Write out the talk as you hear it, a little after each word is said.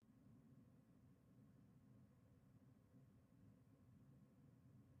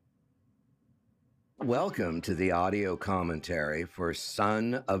Welcome to the audio commentary for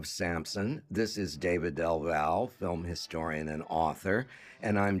Son of Samson. This is David Del Valle, film historian and author,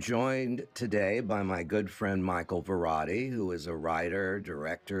 and I'm joined today by my good friend Michael Varrati, who is a writer,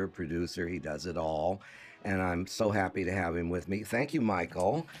 director, producer. He does it all, and I'm so happy to have him with me. Thank you,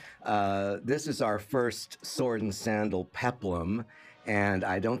 Michael. This is our first sword and sandal peplum, and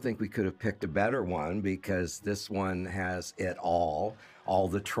I don't think we could have picked a better one because this one has it all. All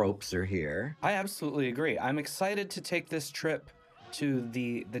the tropes are here. I absolutely agree. I'm excited to take this trip to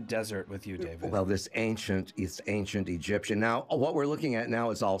the desert with you, David. Well, this ancient Egyptian. Now, what we're looking at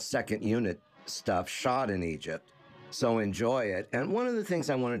now is all second unit stuff shot in Egypt. So enjoy it. And one of the things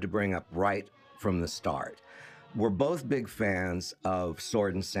I wanted to bring up right from the start, we're both big fans of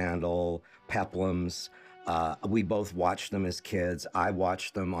sword and sandal, peplums. We both watched them as kids. I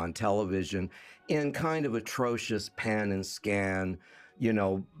watched them on television in kind of atrocious pan and scan,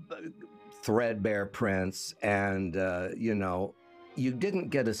 threadbare prints, and you didn't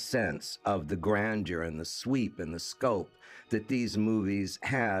get a sense of the grandeur and the sweep and the scope that these movies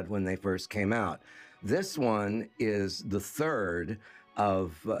had when they first came out. This one is the third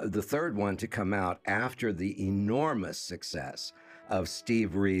one to come out after the enormous success of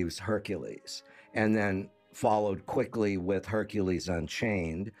Steve Reeves' Hercules, and then followed quickly with Hercules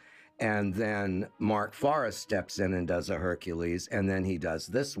Unchained. And then Mark Forrest steps in and does a Hercules, and then he does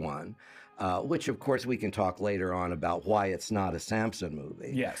this one, which, of course, we can talk later on about why it's not a Samson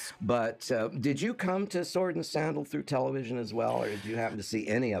movie. Yes. But did you come to Sword and Sandal through television as well, or did you happen to see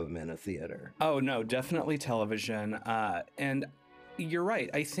any of them in a theater? Oh, no, definitely television. And you're right.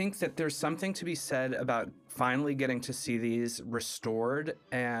 I think that there's something to be said about finally getting to see these restored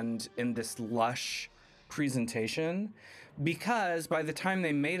and in this lush presentation, because by the time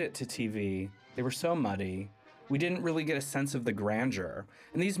they made it to TV, they were so muddy. We didn't really get a sense of the grandeur.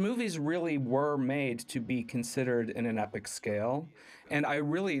 And these movies really were made to be considered in an epic scale. And I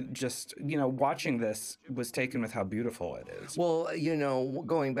really just, watching this was taken with how beautiful it is. Well,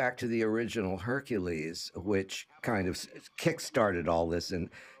 going back to the original Hercules, which kind of kick-started all this in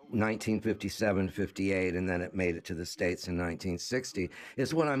 1957, 58, and then it made it to the States in 1960,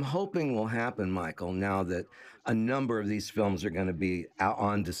 is what I'm hoping will happen, Michael, now that a number of these films are going to be out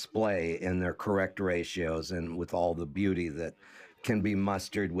on display in their correct ratios and with all the beauty that can be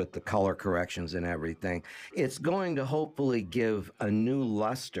mustered with the color corrections and everything. It's going to hopefully give a new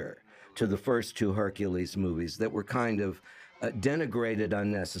luster to the first two Hercules movies that were kind of denigrated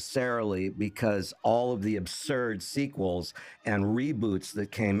unnecessarily because all of the absurd sequels and reboots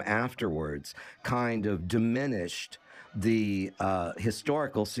that came afterwards kind of diminished the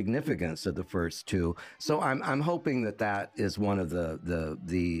historical significance of the first two. So I'm hoping that is one of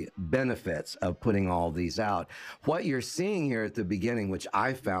the benefits of putting all these out. What you're seeing here at the beginning, which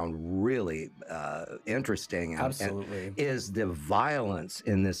I found really interesting, Absolutely, is the violence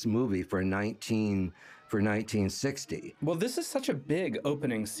in this movie for 1960. Well, this is such a big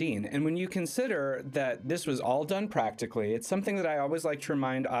opening scene. And when you consider that this was all done practically, it's something that I always like to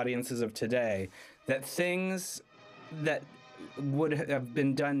remind audiences of today, that things that would have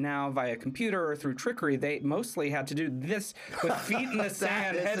been done now via computer or through trickery, they mostly had to do this with feet in the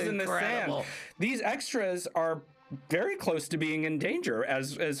sand, heads in the sand. These extras are very close to being in danger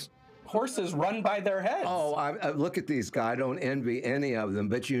as horses run by their heads. Oh, I look at these guys. I don't envy any of them.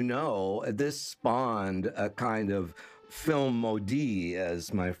 But this spawned a kind of film maudit,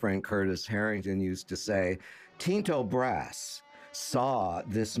 as my friend Curtis Harrington used to say. Tinto Brass saw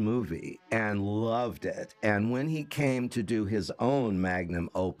this movie and loved it. And when he came to do his own magnum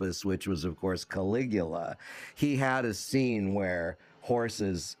opus, which was, of course, Caligula, he had a scene where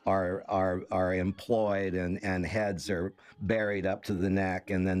horses are employed and heads are buried up to the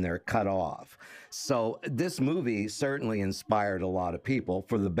neck and then they're cut off. So this movie certainly inspired a lot of people,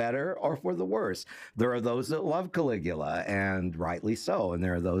 for the better or for the worse. There are those that love Caligula, and rightly so, and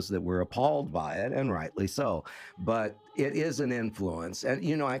there are those that were appalled by it, and rightly so. But it is an influence.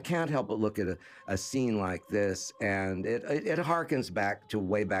 And, I can't help but look at a scene like this, and it harkens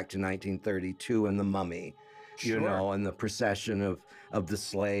way back to 1932 and The Mummy. Sure. And the procession of the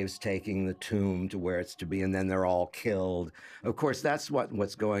slaves taking the tomb to where it's to be, and then they're all killed. Of course, that's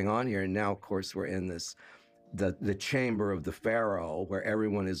what's going on here. And now, of course, we're in the chamber of the pharaoh, where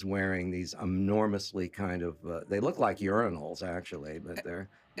everyone is wearing these enormously kind of, they look like urinals, actually, but they're...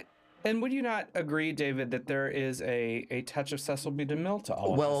 And would you not agree, David, that there is a touch of Cecil B. DeMille to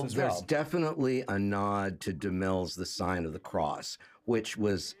all of this as well? There's definitely a nod to DeMille's The Sign of the Cross, which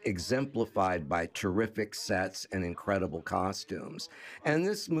was exemplified by terrific sets and incredible costumes. And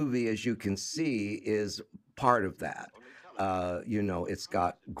this movie, as you can see, is part of that. It's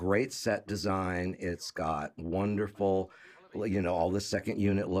got great set design. It's got wonderful, all the second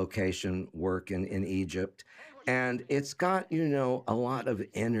unit location work in Egypt. And it's got, a lot of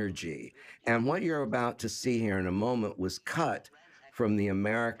energy. And what you're about to see here in a moment was cut from the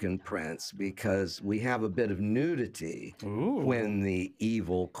American prints because we have a bit of nudity Ooh. when the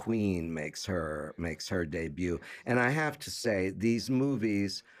evil queen makes her debut. And I have to say, these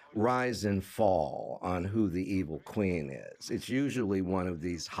movies rise and fall on who the evil queen is. It's usually one of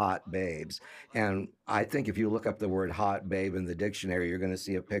these hot babes. And I think if you look up the word hot babe in the dictionary, you're going to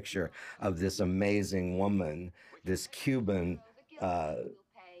see a picture of this amazing woman, this Cuban. Uh,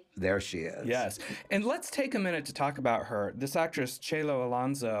 there she is. Yes. And let's take a minute to talk about her. This actress, Chelo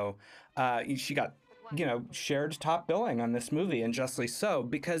Alonso, she got, shared top billing on this movie, and justly so,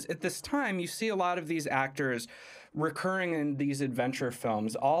 because at this time you see a lot of these actors recurring in these adventure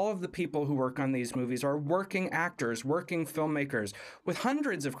films. All of the people who work on these movies are working actors, working filmmakers with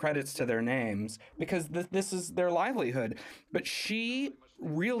hundreds of credits to their names because this is their livelihood. But she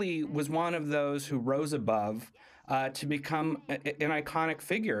really was one of those who rose above to become an iconic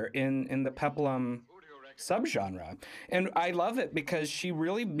figure in the peplum subgenre. And I love it because she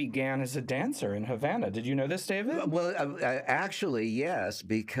really began as a dancer in Havana. Did you know this, David? Well, actually, yes,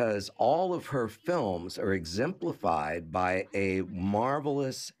 because all of her films are exemplified by a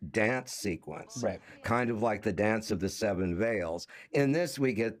marvelous dance sequence, Right. kind of like the Dance of the Seven Veils. In this,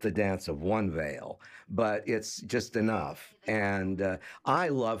 we get the Dance of One Veil, but it's just enough. And I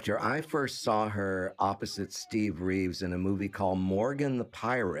loved her. I first saw her opposite Steve Reeves in a movie called Morgan the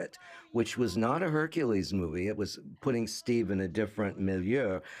Pirate, which was not a Hercules movie. It was putting Steve in a different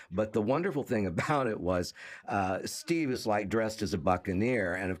milieu. But the wonderful thing about it was Steve is like dressed as a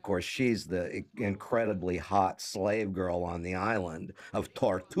buccaneer. And of course, she's the incredibly hot slave girl on the island of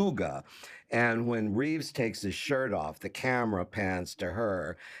Tortuga. And when Reeves takes his shirt off, the camera pans to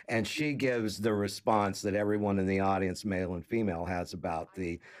her, and she gives the response that everyone in the audience, male and female, has about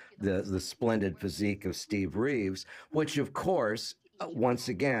the splendid physique of Steve Reeves, which of course once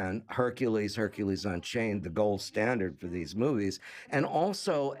again, Hercules Unchained, the gold standard for these movies, and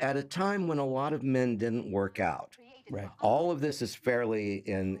also at a time when a lot of men didn't work out. Right. All of this is fairly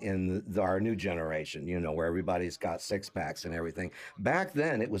in our new generation, where everybody's got six packs and everything. Back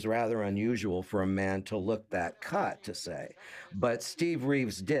then, it was rather unusual for a man to look that cut, to say. But Steve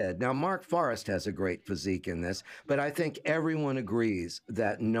Reeves did. Now, Mark Forrest has a great physique in this, but I think everyone agrees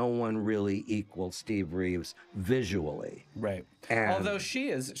that no one really equals Steve Reeves visually. Right. And although she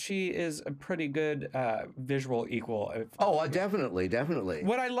is a pretty good visual equal. Definitely.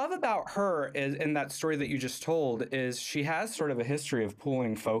 What I love about her is in that story that you just told is she has sort of a history of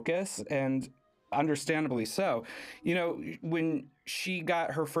pulling focus, and understandably so. When she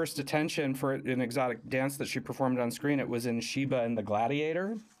got her first attention for an exotic dance that she performed on screen, it was in Sheba and the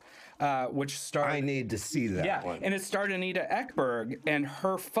Gladiator. Which starred... I need to see that one. And it starred Anita Ekberg, and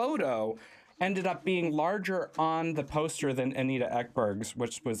her photo ended up being larger on the poster than Anita Ekberg's,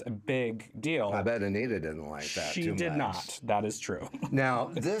 which was a big deal. I bet Anita didn't like that too much. She did not. That is true.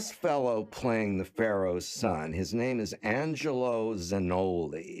 Now, this fellow playing the Pharaoh's son, his name is Angelo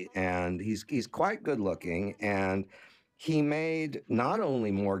Zanoli, and he's quite good looking, and he made not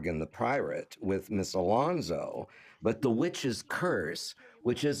only Morgan the Pirate with Miss Alonso, but The Witch's Curse,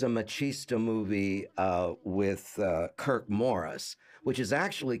 which is a machista movie with Kirk Morris, which is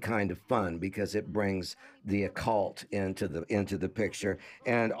actually kind of fun because it brings the occult into the picture.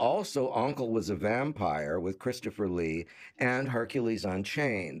 And also Uncle Was a Vampire with Christopher Lee, and Hercules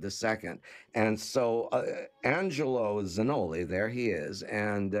Unchained, the second. And so Angelo Zanoli, there he is.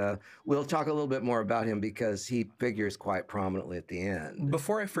 And we'll talk a little bit more about him because he figures quite prominently at the end.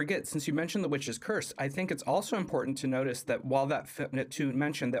 Before I forget, since you mentioned The Witch's Curse, I think it's also important to notice that while that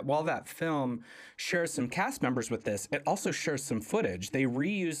film shares some cast members with this, it also shares some footage. They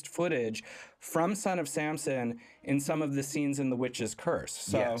reused footage from Son of Samson in some of the scenes in The Witch's Curse.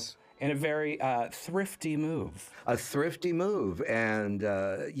 So, yes. In a very thrifty move. A thrifty move. And,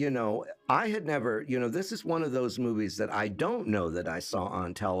 I had never, this is one of those movies that I don't know that I saw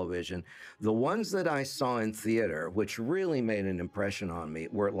on television. The ones that I saw in theater, which really made an impression on me,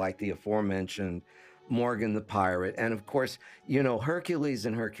 were like the aforementioned Morgan the Pirate. And of course, Hercules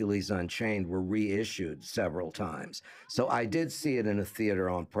and Hercules Unchained were reissued several times. So I did see it in a theater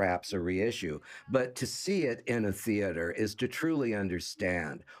on perhaps a reissue. But to see it in a theater is to truly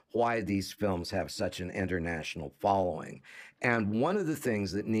understand why these films have such an international following. And one of the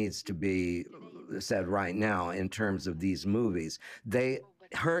things that needs to be said right now in terms of these movies,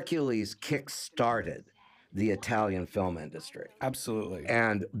 Hercules kick-started the Italian film industry. Absolutely.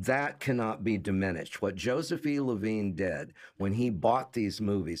 And that cannot be diminished. What Joseph E. Levine did when he bought these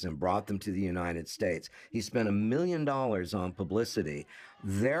movies and brought them to the United States, he spent $1 million on publicity,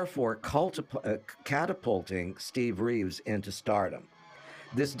 therefore catapulting Steve Reeves into stardom.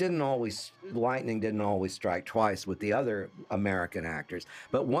 This didn't always, lightning didn't always strike twice with the other American actors.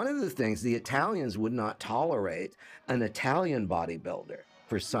 But one of the things, the Italians would not tolerate an Italian bodybuilder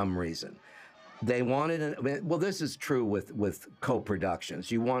for some reason. They wanted, well, this is true with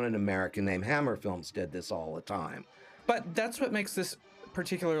co-productions. You want an American name. Hammer Films did this all the time. But that's what makes this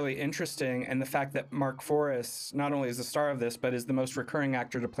particularly interesting, and the fact that Mark Forrest not only is the star of this, but is the most recurring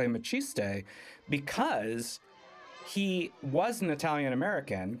actor to play Maciste, because he was an Italian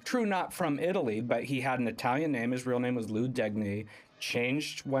American, true not from Italy, but he had an Italian name. His real name was Lou Degny,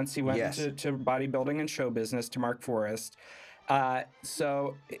 changed once he went into bodybuilding and show business to Mark Forrest.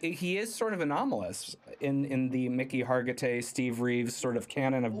 So he is sort of anomalous in the Mickey Hargitay, Steve Reeves sort of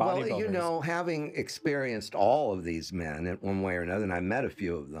canon of bodybuilders. Well, you know, having experienced all of these men in one way or another, and I met a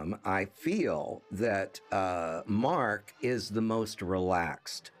few of them, I feel that Mark is the most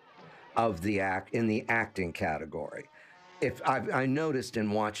relaxed of the in the acting category. If I noticed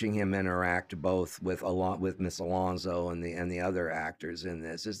in watching him interact both with Miss Alonso and the other actors in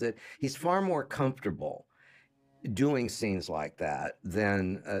this, is that he's far more comfortable doing scenes like that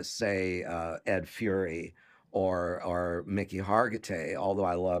than say Ed Fury or Mickey Hargitay, although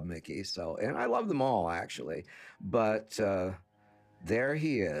I love Mickey, and I love them all actually, but there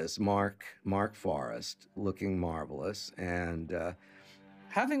he is, Mark Forrest, looking marvelous, and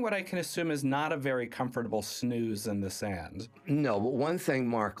having what I can assume is not a very comfortable snooze in the sand. No, but one thing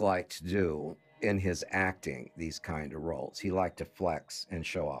Mark liked to do in his acting, these kind of roles, he liked to flex and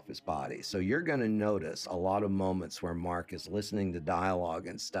show off his body. So you're going to notice a lot of moments where Mark is listening to dialogue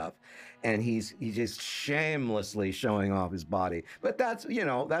and stuff, and he's just shamelessly showing off his body. But that's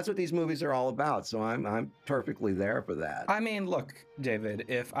what these movies are all about. So I'm perfectly there for that. I mean, look, David,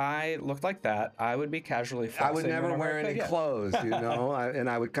 if I looked like that, I would be casually flexing. I would never wear any clothes, and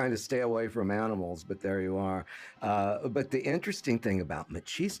I would kind of stay away from animals, but there you are. But the interesting thing about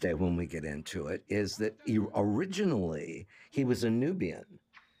Maciste, when we get into it, is that originally he was a Nubian,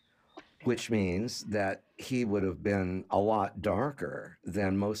 which means that he would have been a lot darker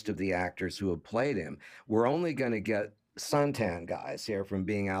than most of the actors who have played him. We're only going to get suntan guys here from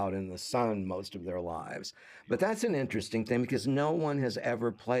being out in the sun most of their lives. But that's an interesting thing because no one has ever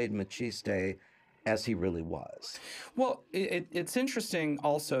played Maciste as he really was. Well, it's interesting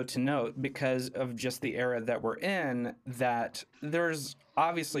also to note, because of just the era that we're in, that there's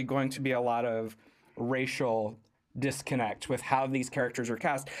obviously going to be a lot of racial disconnect with how these characters are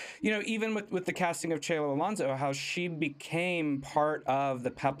cast. Even with the casting of Chelo Alonso, how she became part of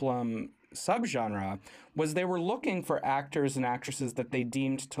the peplum subgenre was they were looking for actors and actresses that they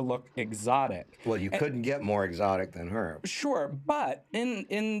deemed to look exotic. Well, you couldn't get more exotic than her. Sure, but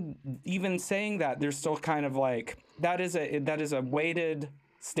in even saying that, there's still kind of like that is a weighted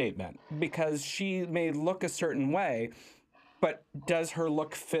statement, because she may look a certain way, but does her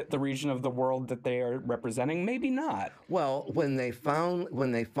look fit the region of the world that they are representing? Maybe not. Well, when they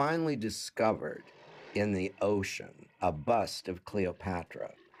finally discovered in the ocean a bust of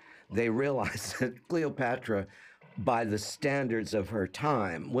Cleopatra, they realized that Cleopatra, by the standards of her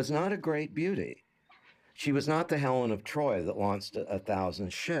time, was not a great beauty. She was not the Helen of Troy that launched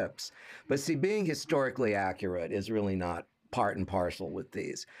 1,000 ships. But see, being historically accurate is really not part and parcel with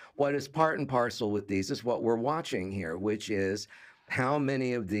these. What is part and parcel with these is what we're watching here, which is how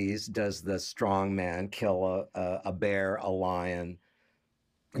many of these does the strong man kill a bear, a lion,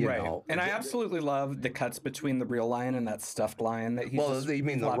 you know. And I absolutely love the cuts between the real lion and that stuffed lion that he's. Well, you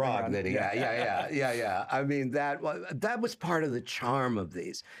mean the rock around. that he had? Yeah. I mean that was part of the charm of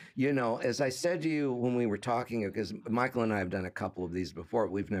these. As I said to you when we were talking, because Michael and I have done a couple of these before.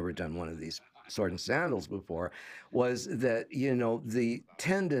 We've never done one of these Sword and Sandals before. Was that the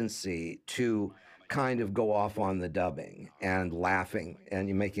tendency to kind of go off on the dubbing and laughing and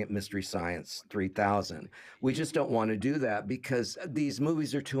you're making it Mystery Science 3000. We just don't want to do that because these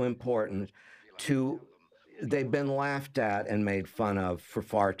movies are too important they've been laughed at and made fun of for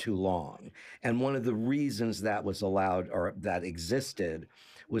far too long. And one of the reasons that was allowed or that existed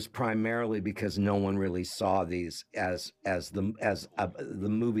was primarily because no one really saw these as the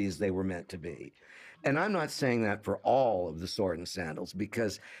movies they were meant to be. And I'm not saying that for all of the Sword and Sandals,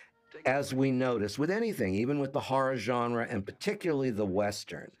 because as we notice with anything, even with the horror genre, and particularly the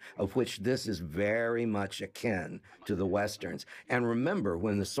Western, of which this is very much akin to the Westerns. And remember,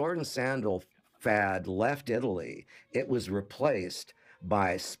 when the Sword and Sandal fad left Italy, it was replaced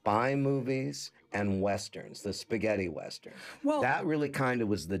by spy movies and westerns, the spaghetti western. Well, That really kind of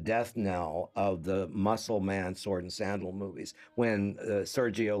was the death knell of the muscle man sword and sandal movies when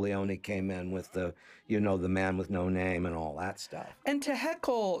Sergio Leone came in with the Man with No Name and all that stuff. and to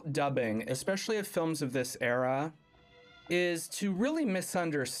heckle dubbing, especially of films of this era, is to really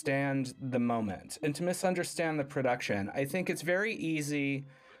misunderstand the moment and to misunderstand the production. I think it's very easy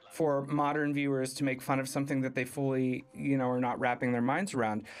for modern viewers to make fun of something that they fully, are not wrapping their minds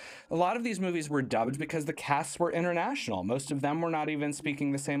around. A lot of these movies were dubbed because the casts were international. Most of them were not even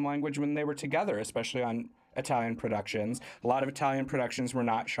speaking the same language when they were together, especially on Italian productions. A lot of Italian productions were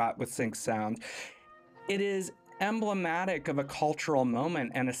not shot with sync sound. It is emblematic of a cultural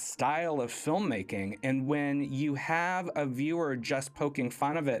moment and a style of filmmaking. And when you have a viewer just poking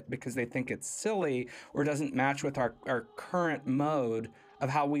fun of it because they think it's silly or doesn't match with our current mode of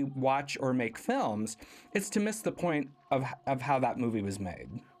how we watch or make films, it's to miss the point of how that movie was made.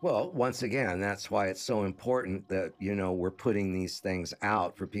 Well, once again, that's why it's so important that, we're putting these things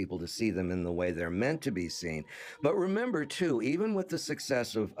out for people to see them in the way they're meant to be seen. But remember, too, even with the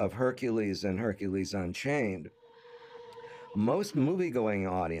success of Hercules and Hercules Unchained, most movie-going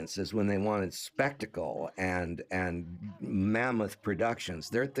audiences, when they wanted spectacle and mammoth productions,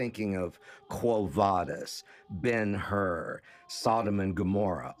 they're thinking of Quo Vadis, Ben-Hur, Sodom and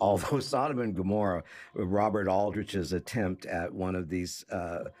Gomorrah. Although Sodom and Gomorrah, Robert Aldrich's attempt at one of these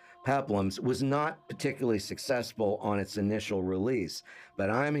peplums, was not particularly successful on its initial release. But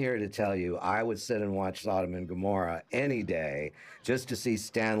I'm here to tell you, I would sit and watch Sodom and Gomorrah any day just to see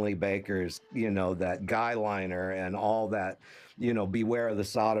Stanley Baker's, that guy liner and all that, beware of the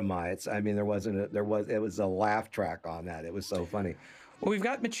sodomites. I mean, it was a laugh track on that. It was so funny. Well, we've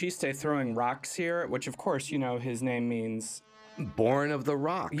got Machiste throwing rocks here, which of course, his name means Born of the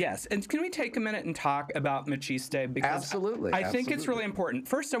Rock. Yes. And can we take a minute and talk about Machiste? Because Absolutely. I think it's really important.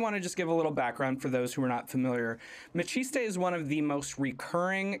 First, I want to just give a little background for those who are not familiar. Machiste is one of the most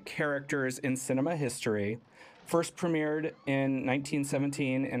recurring characters in cinema history. First premiered in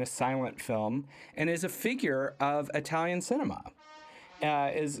 1917 in a silent film and is a figure of Italian cinema.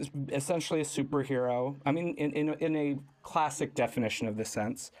 Is essentially a superhero. I mean, in a classic definition of the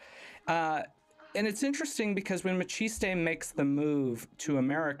sense. And it's interesting because when Machiste makes the move to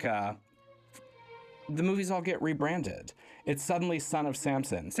America, the movies all get rebranded. It's suddenly Son of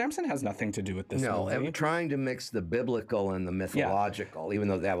Samson. Samson has nothing to do with this movie. No, trying to mix the biblical and the mythological, even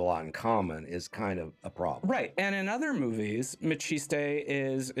though they have a lot in common, is kind of a problem. Right. And in other movies, Machiste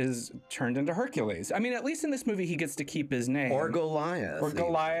is turned into Hercules. I mean, at least in this movie, he gets to keep his name. Or Goliath.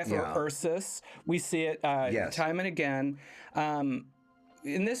 Or Ursus. We see it time and again.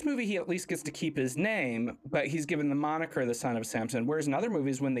 In this movie, he at least gets to keep his name, but he's given the moniker the Son of Samson. Whereas in other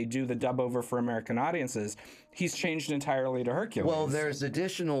movies, when they do the dub over for American audiences, he's changed entirely to Hercules. Well, there's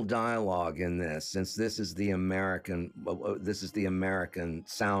additional dialogue in this, since this is the American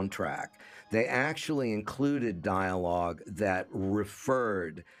soundtrack. They actually included dialogue that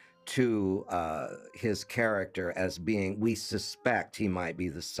referred to his character as being, we suspect he might be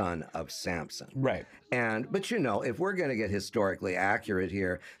the son of Samson. Right. But if we're going to get historically accurate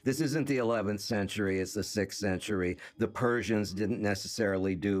here, this isn't the 11th century, it's the 6th century. The Persians didn't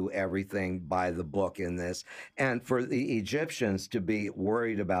necessarily do everything by the book in this. And for the Egyptians to be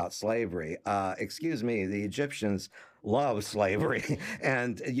worried about slavery, excuse me, the Egyptians love slavery.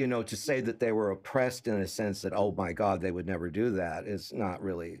 And, to say that they were oppressed in a sense that, oh my God, they would never do that is not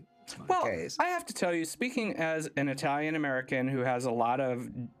really the case. I have to tell you, speaking as an Italian American who has a lot of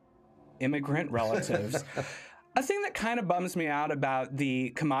immigrant relatives, a thing that kind of bums me out about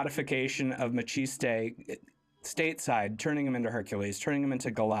the commodification of Machiste stateside, turning him into Hercules, turning him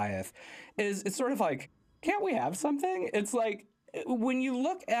into Goliath, is it's sort of like, can't we have something? It's like, when you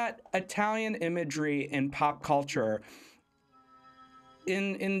look at Italian imagery in pop culture,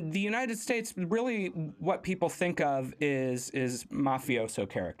 in the United States, really what people think of is mafioso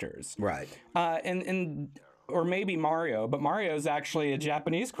characters. Right. Or maybe Mario, but Mario is actually a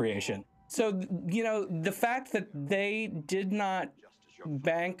Japanese creation. So, the fact that they did not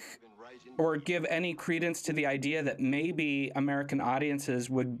bank or give any credence to the idea that maybe American audiences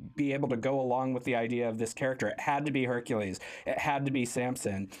would be able to go along with the idea of this character. It had to be Hercules. It had to be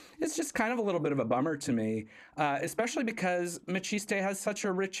Samson. It's just kind of a little bit of a bummer to me, especially because Machiste has such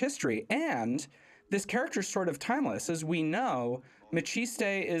a rich history. And this character is sort of timeless. As we know,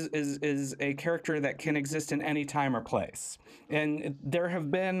 Machiste is a character that can exist in any time or place. And there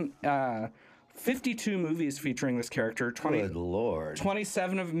have been 52 movies featuring this character. Good Lord.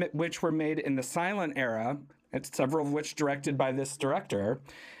 27 of which were made in the silent era, and several of which directed by this director.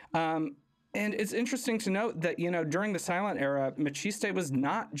 And it's interesting to note that, you know, during the silent era, Machiste was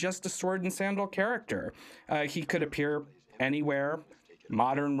not just a sword and sandal character. He could appear anywhere,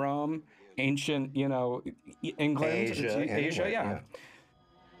 modern Rome, ancient, you know, England, Asia, Asia, anywhere, yeah. yeah.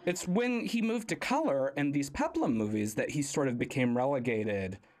 It's when he moved to color and these peplum movies that he sort of became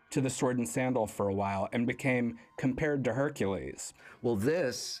relegated to the sword and sandal for a while and became compared to Hercules. Well,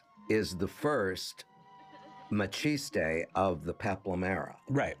 this is the first Machiste of the Peplum era,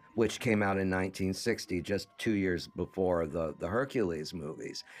 Right. which came out in 1960, just 2 years before the Hercules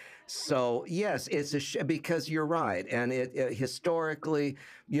movies. So yes, it's because you're right, and it historically,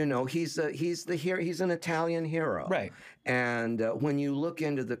 you know, he's the hero. He's an Italian hero, Right. and when you look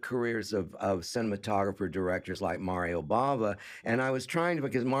into the careers of cinematographer directors like Mario Bava, and I was trying to,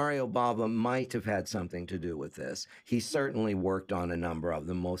 because Mario Bava might have had something to do with this. He certainly worked on a number of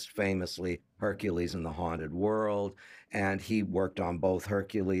them, most famously Hercules and the Haunted World, and he worked on both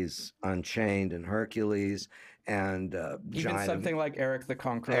Hercules Unchained and Hercules, and Even something like Eric the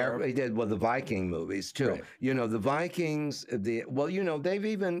Conqueror. He did, well, the Viking movies too. Right. You know, the Vikings. You know, they've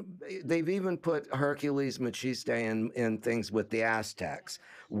even put Hercules Machiste in things with the Aztecs,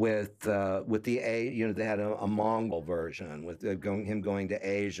 with you know, they had a Mongol version with him going to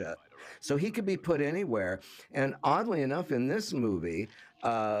Asia, so he could be put anywhere. And oddly enough, in this movie,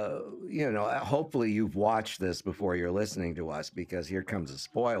 you know, hopefully you've watched this before you're listening to us, because here comes a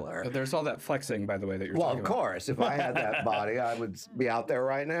spoiler. There's all that flexing, by the way, that you're Well, talking of about. course, if I had that body, I would be out there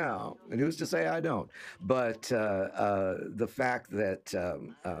right now. And who's to say I don't? But the fact that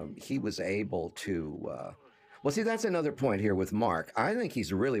he was able to. Well, see, that's another point here with Mark. I think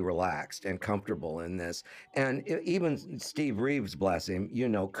he's really relaxed and comfortable in this. And even Steve Reeves, bless him, you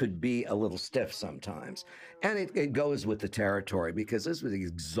know, could be a little stiff sometimes. And it goes with the territory, because this was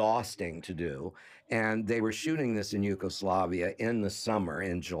exhausting to do. And they were shooting this in Yugoslavia in the summer,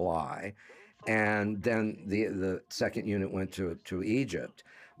 in July. And then the second unit went to Egypt.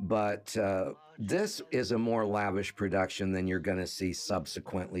 But this is a more lavish production than you're going to see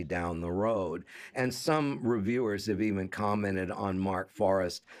subsequently down the road. And some reviewers have even commented on Mark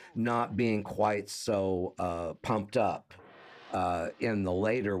Forrest not being quite so pumped up in the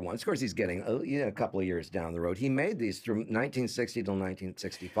later ones. Of course, he's getting a couple of years down the road. He made these from 1960 till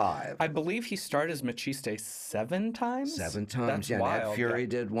 1965. I believe he starred as Machiste 7 times? 7 times. That's yeah, wild. Ed Fury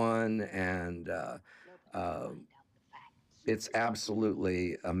did one, and it's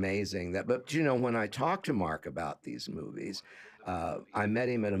absolutely amazing that. But you know, when I talked to Mark about these movies, I met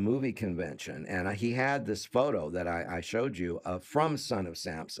him at a movie convention, and he had this photo that I showed you from Son of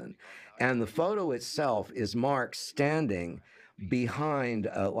Samson, and the photo itself is Mark standing behind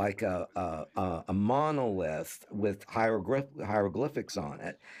like a monolith with hieroglyphics on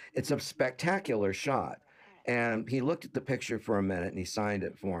it. It's a spectacular shot. And he looked at the picture for a minute and he signed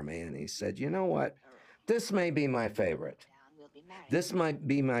it for me, and he said, "You know what? This may be my favorite. This might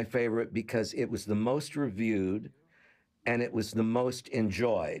be my favorite because it was the most reviewed and it was the most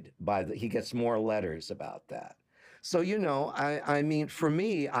enjoyed by he gets more letters about that." So, you know, I mean, for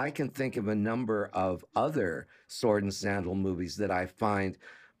me, I can think of a number of other sword and sandal movies that I find,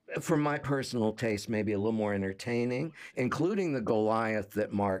 for my personal taste, maybe a little more entertaining, including the Goliath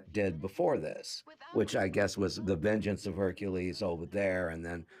that Mark did before this, which I guess was The Vengeance of Hercules over there, and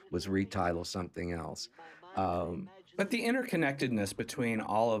then was retitled something else. But the interconnectedness between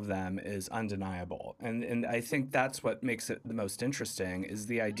all of them is undeniable. And I think that's what makes it the most interesting, is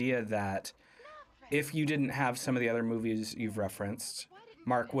the idea that if you didn't have some of the other movies you've referenced,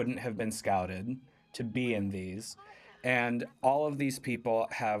 Mark wouldn't have been scouted to be in these. And all of these people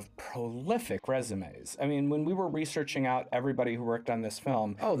have prolific resumes. I mean, when we were researching out everybody who worked on this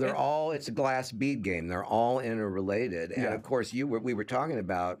film, it's a glass bead game. They're all interrelated. And of course, we were talking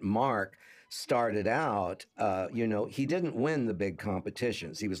about Mark started out, you know, he didn't win the big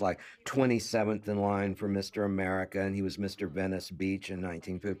competitions. He was like 27th in line for Mr. America, and he was Mr. Venice Beach in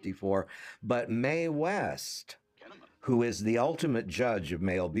 1954. But Mae West, who is the ultimate judge of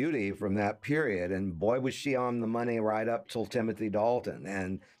male beauty from that period, and boy, was she on the money right up till Timothy Dalton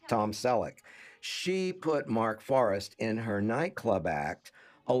and Tom Selleck. She put Mark Forrest in her nightclub act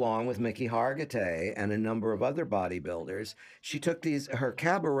along with Mickey Hargitay and a number of other bodybuilders. She took her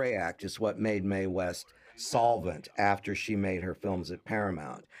cabaret act is what made Mae West solvent after she made her films at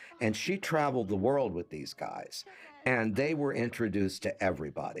Paramount. And she traveled the world with these guys, and they were introduced to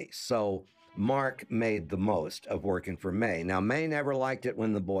everybody. So Mark made the most of working for Mae. Now, Mae never liked it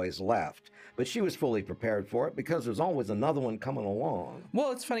when the boys left, but she was fully prepared for it because there's always another one coming along.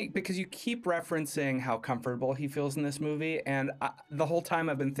 Well, it's funny because you keep referencing how comfortable he feels in this movie, and the whole time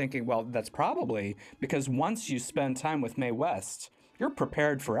I've been thinking, well, that's probably because once you spend time with Mae West, you're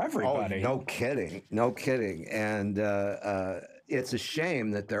prepared for Oh, everybody. no kidding. No kidding. And it's a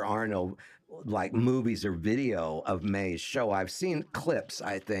shame that there are no like movies or video of May's show. I've seen clips,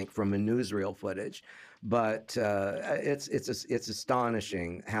 I think, from a newsreel footage, but it's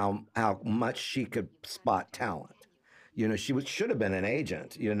astonishing how much she could spot talent. You know, should have been an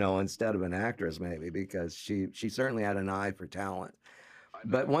agent, you know, instead of an actress, maybe, because she certainly had an eye for talent.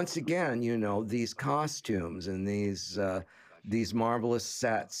 But once again, you know, these costumes and these marvelous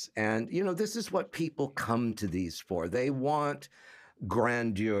sets, and you know, this is what people come to these for. They want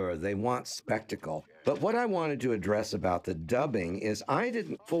grandeur, they want spectacle. But what I wanted to address about the dubbing is I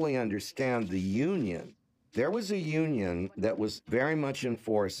didn't fully understand the union. There was a union that was very much in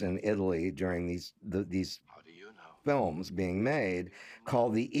force in Italy during these films being made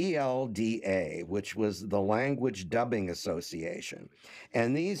called the ELDA, which was the Language Dubbing Association.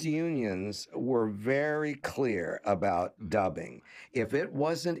 And these unions were very clear about dubbing. If it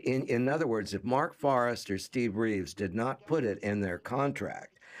wasn't in other words, if Mark Forrest or Steve Reeves did not put it in their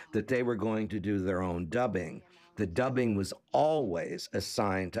contract that they were going to do their own dubbing, the dubbing was always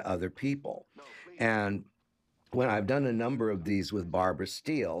assigned to other people. And when I've done a number of these with Barbara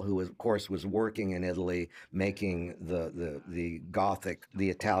Steele, who of course was working in Italy making the Gothic, the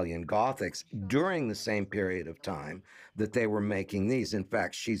Italian Gothics during the same period of time that they were making these. In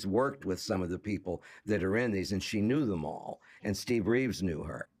fact, she's worked with some of the people that are in these, and she knew them all. And Steve Reeves knew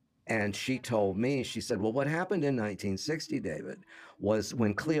her. And she told me, she said, well, what happened in 1960, David, was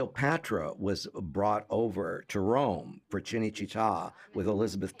when Cleopatra was brought over to Rome for Cinecittà with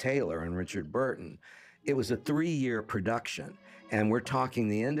Elizabeth Taylor and Richard Burton. It was a 3-year production, and we're talking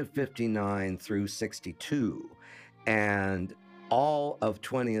the end of 59 through 62, and all of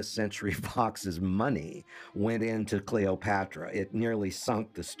 20th Century Fox's money went into Cleopatra. It nearly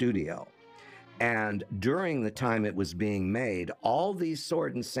sunk the studio. And during the time it was being made, all these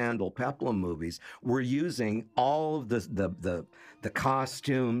sword and sandal peplum movies were using all of the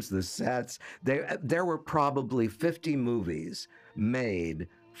costumes, the sets. There were probably 50 movies made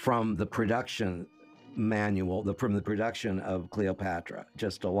from the production from the production of Cleopatra,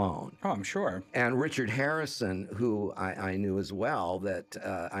 just alone. Oh, I'm sure. And Richard Harrison, who I knew as well, that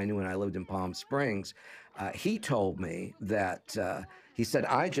I knew when I lived in Palm Springs, he told me that he said,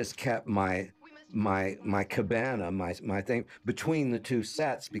 I just kept my cabana, my thing between the two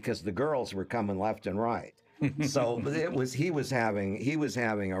sets because the girls were coming left and right. So he was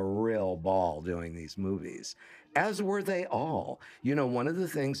having a real ball doing these movies, as were they all. You know, one of the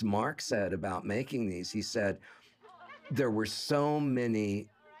things Mark said about making these, he said there were so many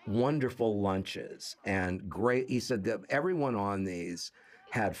wonderful lunches and great. He said that everyone on these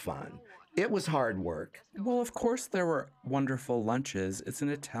had fun. It was hard work. Well, of course there were wonderful lunches. It's an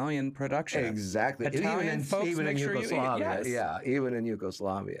Italian production. Exactly. Italian folks, even in make sure you eat. Yugoslavia. Yes. Yeah, even in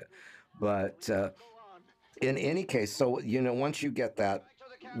Yugoslavia. But in any case, so, you know, once you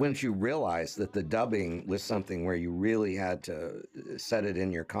realize that the dubbing was something where you really had to set it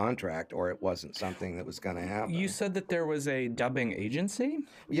in your contract or it wasn't something that was going to happen. You said that there was a dubbing agency?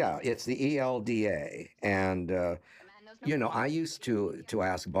 Yeah, it's the ELDA. And, you know, I used to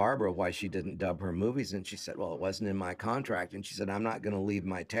ask Barbara why she didn't dub her movies, and she said, well, it wasn't in my contract. And she said, I'm not going to leave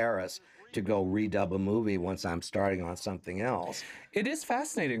my terrace to go redub a movie once I'm starting on something else. It is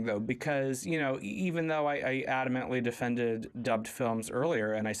fascinating, though, because, you know, even though I adamantly defended dubbed films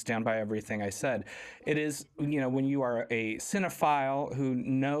earlier, and I stand by everything I said, it is, you know, when you are a cinephile who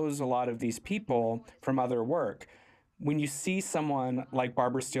knows a lot of these people from other work, when you see someone like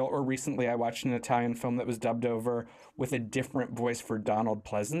Barbara Steele, or recently I watched an Italian film that was dubbed over with a different voice for Donald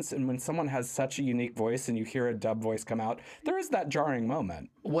Pleasance, and when someone has such a unique voice and you hear a dub voice come out, there is that jarring moment.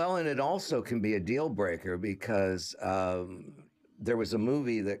 Well, and it also can be a deal breaker because there was a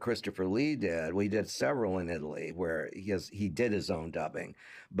movie that Christopher Lee did. We did several in Italy where he did his own dubbing,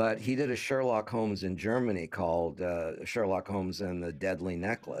 but he did a Sherlock Holmes in Germany called Sherlock Holmes and the Deadly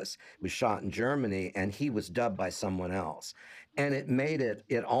Necklace. It was shot in Germany, and he was dubbed by someone else. And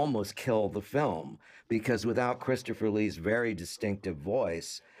it almost killed the film because without Christopher Lee's very distinctive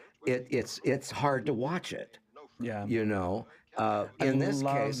voice, it's hard to watch it. Yeah. You know? In this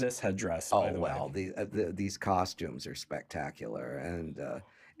love case, this headdress. oh by the well, way. these costumes are spectacular,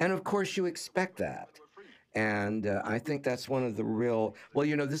 and of course you expect that, and I think that's one of the real. Well,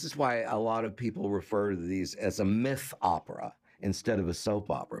 you know, this is why a lot of people refer to these as a myth opera instead of a soap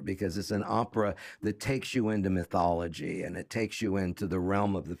opera, because it's an opera that takes you into mythology and it takes you into the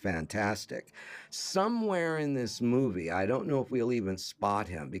realm of the fantastic. Somewhere in this movie, I don't know if we'll even spot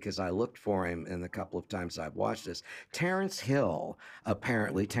him because I looked for him in the couple of times I've watched this. Terrence Hill, the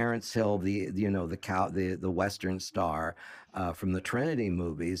Western star, from the Trinity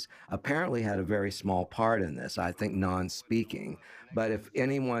movies, apparently had a very small part in this. I think non-speaking. But if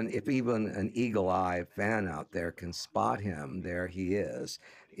anyone, if even an eagle-eye fan out there can spot him, there he is.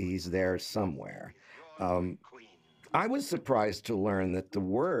 He's there somewhere. Um, I was surprised to learn that the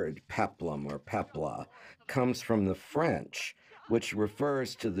word peplum or pepla comes from the French, which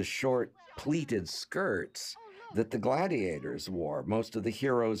refers to the short pleated skirts that the gladiators wore, most of the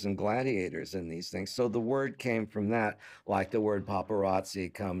heroes and gladiators in these things. So the word came from that, like the word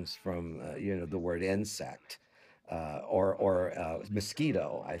paparazzi comes from, the word insect. Or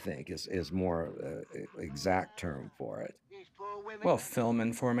mosquito, I think, is more exact term for it. Well, film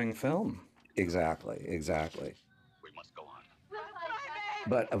informing film. Exactly, exactly.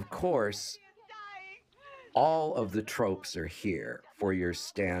 But of course, all of the tropes are here for your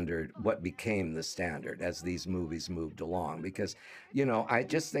standard, what became the standard as these movies moved along. Because, I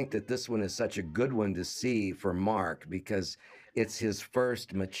just think that this one is such a good one to see for Mark because it's his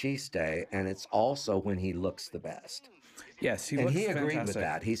first Machiste and it's also when he looks the best. Yes, he And looks he agreed fantastic.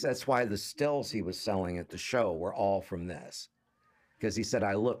 with that. That's why the stills he was selling at the show were all from this. Because he said,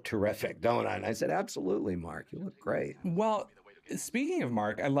 I look terrific, don't I? And I said, absolutely, Mark, you look great. Well, speaking of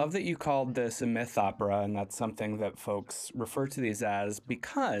Mark, I love that you called this a myth opera, and that's something that folks refer to these as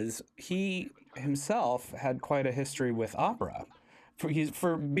because he himself had quite a history with opera.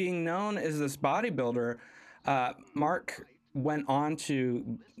 For being known as this bodybuilder, Mark went on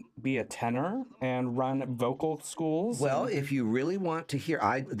to be a tenor and run vocal schools. Well, if you really want to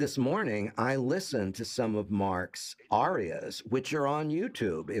hear, this morning I listened to some of Mark's arias, which are on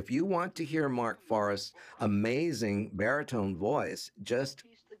YouTube. If you want to hear Mark Forrest's amazing baritone voice, just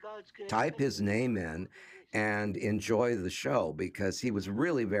type his name in and enjoy the show because he was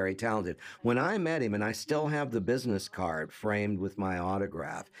really very talented. When I met him, and I still have the business card framed with my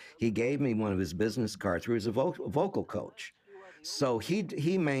autograph, he gave me one of his business cards where he was a vocal coach. So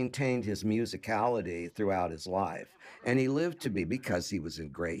he maintained his musicality throughout his life, and he lived to be, because he was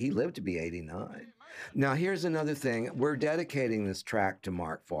he lived to be 89. Now, here's another thing. We're dedicating this track to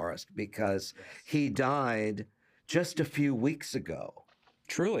Mark Forrest because he died just a few weeks ago.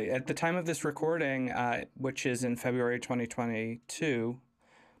 Truly, at the time of this recording, which is in February 2022,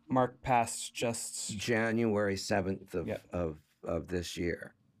 Mark passed just January 7th of this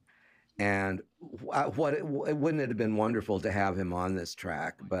year. And wouldn't it have been wonderful to have him on this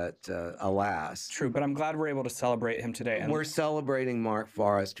track? But alas. True, but I'm glad we're able to celebrate him today. And we're celebrating Mark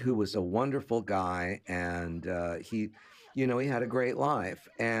Forrest, who was a wonderful guy, and he had a great life.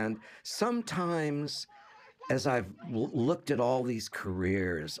 And sometimes, as I've looked at all these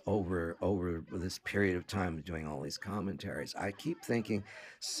careers over this period of time doing all these commentaries, I keep thinking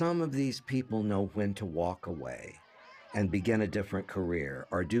some of these people know when to walk away and begin a different career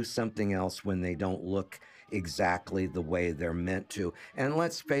or do something else when they don't look exactly the way they're meant to. And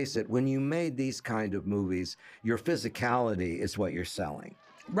let's face it, when you made these kind of movies, your physicality is what you're selling.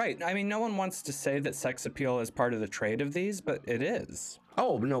 Right. I mean, no one wants to say that sex appeal is part of the trade of these, but it is.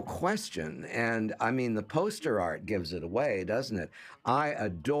 Oh, no question. And I mean, the poster art gives it away, doesn't it?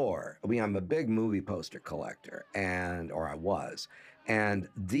 I'm a big movie poster collector, or I was. And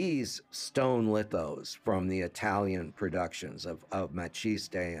these stone lithos from the Italian productions of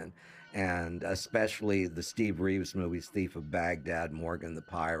Machiste and especially the Steve Reeves movies, Thief of Baghdad, Morgan the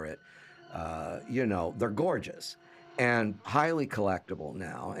Pirate, they're gorgeous and highly collectible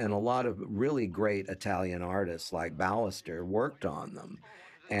now. And a lot of really great Italian artists like Ballister worked on them.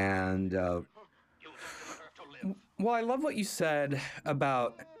 And well, I love what you said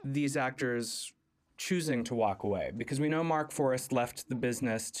about these actors choosing to walk away, because we know Mark Forrest left the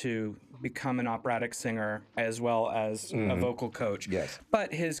business to become an operatic singer as well as a vocal coach. Yes.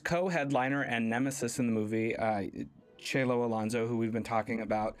 But his co-headliner and nemesis in the movie, Chelo Alonso, who we've been talking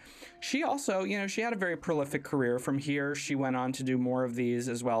about, she also, she had a very prolific career. From here, she went on to do more of these,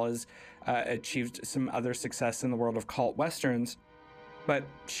 as well as achieved some other success in the world of cult westerns. But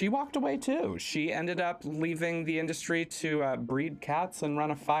she walked away too. She ended up leaving the industry to breed cats and run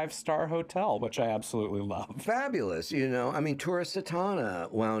a 5-star hotel, which I absolutely love. Fabulous, I mean, Tura Satana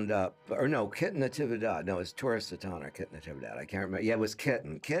wound up, or no, Kitten Natividad. No, it's Tura Satana or Kitten Natividad. I can't remember. Yeah, it was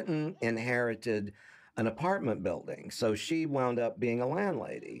Kitten. Kitten inherited an apartment building, so she wound up being a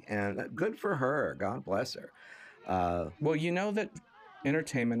landlady, and good for her. God bless her. Well, you know that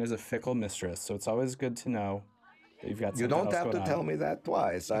entertainment is a fickle mistress, so it's always good to know. You don't have to tell me that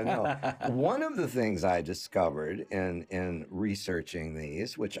twice. I know. One of the things I discovered in researching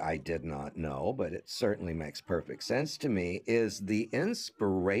these, which I did not know, but it certainly makes perfect sense to me, is the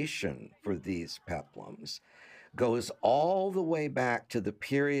inspiration for these peplums goes all the way back to the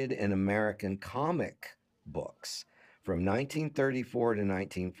period in American comic books from 1934 to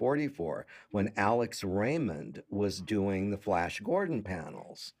 1944 when Alex Raymond was doing the Flash Gordon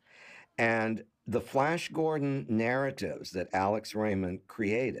panels. And the Flash Gordon narratives that Alex Raymond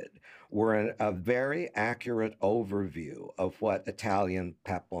created were a very accurate overview of what Italian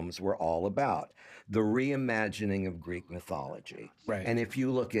peplums were all about, the reimagining of Greek mythology. Right. And if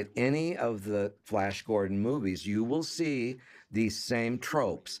you look at any of the Flash Gordon movies, you will see these same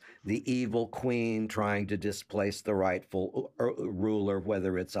tropes, the evil queen trying to displace the rightful ruler,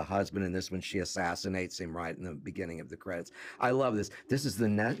 whether it's a husband. In this one, she assassinates him right in the beginning of the credits. I love this. This is the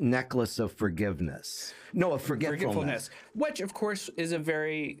necklace of forgiveness. No, of forgetfulness. Which, of course, is a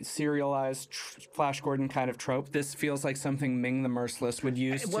very serialized Flash Gordon kind of trope. This feels like something Ming the Merciless would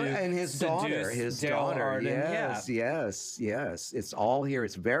use to and his daughter, Dale Arden. Yes. It's all here.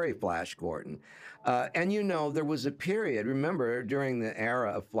 It's very Flash Gordon. And you know, there was a period, remember, during the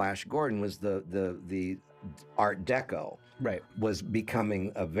era of Flash Gordon was the Art Deco. Right. Was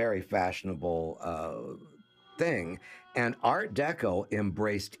becoming a very fashionable thing. And Art Deco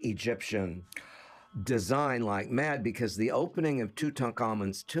embraced Egyptian design like mad, because the opening of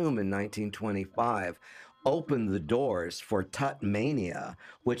Tutankhamun's tomb in 1925 opened the doors for Tut mania,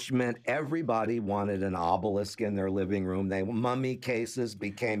 which meant everybody wanted an obelisk in their living room. Mummy cases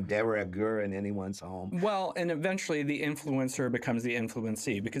became de rigueur in anyone's home. Well, and eventually the influencer becomes the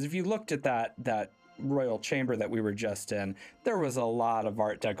influencee, because if you looked at that royal chamber that we were just in, there was a lot of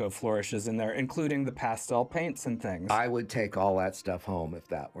Art Deco flourishes in there, including the pastel paints and things. I would take all that stuff home if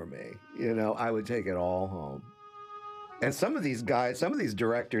that were me. You know, I would take it all home. And some of these guys, some of these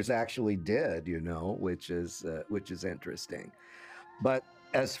directors actually did, you know, which is interesting. But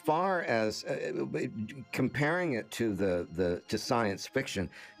as far as comparing it to to science fiction,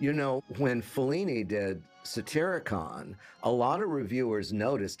 you know, when Fellini did Satyricon, a lot of reviewers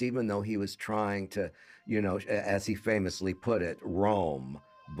noticed, even though he was trying to, you know, as he famously put it, Rome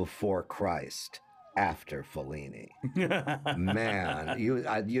before Christ, after Fellini. Man, you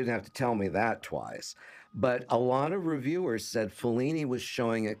didn't have to tell me that twice. But a lot of reviewers said Fellini was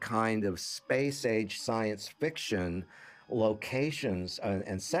showing a kind of space-age science fiction locations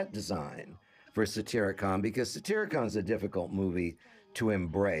and set design for Satyricon, because Satyricon is a difficult movie to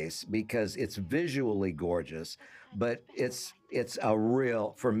embrace because it's visually gorgeous, but it's a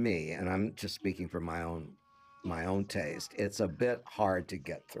real, for me, and I'm just speaking for my own taste, it's a bit hard to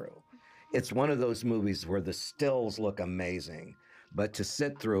get through. It's one of those movies where the stills look amazing, but to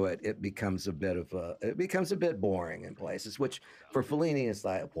sit through it, it becomes a bit boring in places, which for Fellini is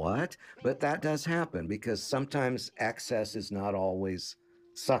like, what? But that does happen, because sometimes excess is not always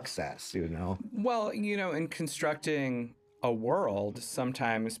success, you know? Well, you know, in constructing a world,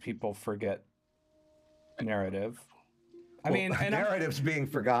 sometimes people forget narrative. I mean, and narrative's being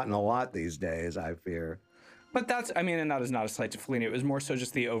forgotten a lot these days, I fear. But that's, I mean, and that is not a slight to Fellini. It was more so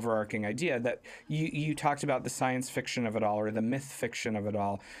just the overarching idea that you talked about the science fiction of it all, or the myth fiction of it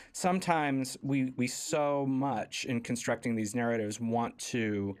all. Sometimes we so much in constructing these narratives want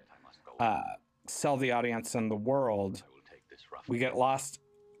to sell the audience and the world. We get lost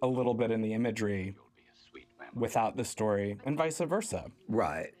a little bit in the imagery without the story, and vice versa.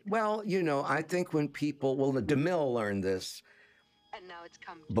 Right. Well, you know, I think when people, well, DeMille learned this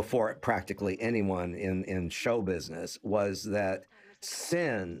before practically anyone in show business, was that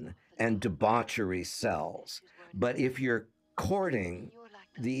sin and debauchery sells. But if you're courting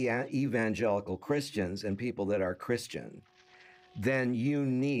the evangelical Christians and people that are Christian, then you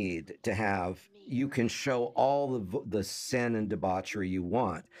need to have, you can show all the sin and debauchery you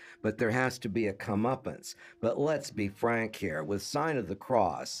want, but there has to be a comeuppance. But let's be frank here, with Sign of the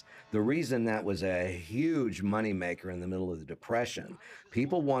Cross, the reason that was a huge moneymaker in the middle of the Depression,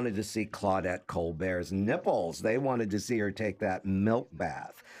 people wanted to see Claudette Colbert's nipples. They wanted to see her take that milk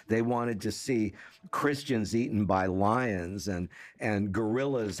bath. They wanted to see Christians eaten by lions and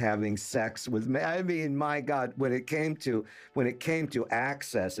gorillas having sex with men. I mean, my God, when it came to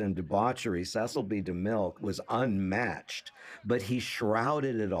access and debauchery, Cecil B. DeMille was unmatched, but he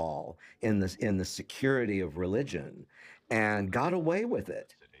shrouded it all in the security of religion and got away with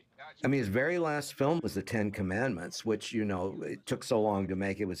it. I mean, his very last film was The Ten Commandments, which, you know, it took so long to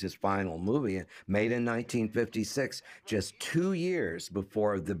make. It was his final movie, made in 1956, just 2 years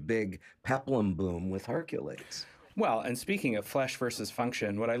before the big peplum boom with Hercules. Well, and speaking of flesh versus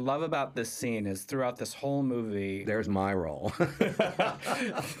function, what I love about this scene is throughout this whole movie... There's my role.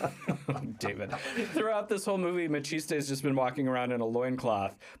 David. Throughout this whole movie, Machiste has just been walking around in a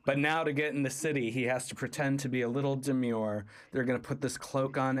loincloth. But now to get in the city, he has to pretend to be a little demure. They're going to put this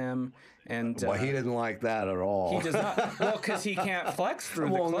cloak on him. And Well, he didn't like that at all. he does not. Well, because he can't flex through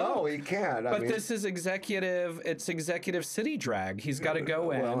the cloak. Well, no, he can't. But this is it's executive city drag. He's got to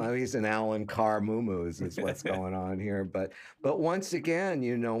go in. Well, he's an Alan Carr moo-moos is what's going on here. But once again,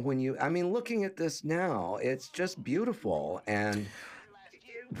 looking at this now, it's just beautiful. And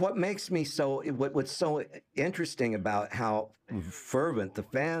what's so interesting about how fervent the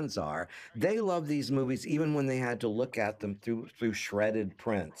fans are, they love these movies even when they had to look at them through shredded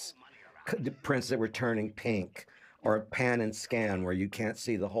prints that were turning pink, or pan and scan where you can't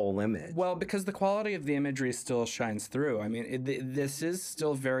see the whole image. Well, because the quality of the imagery still shines through. I mean, this is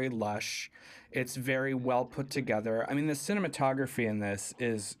still very lush. It's very well put together. I mean, the cinematography in this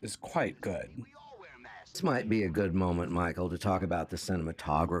is quite good. This might be a good moment, Michael, to talk about the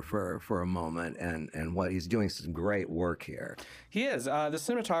cinematographer for a moment and what he's doing some great work here. He is. The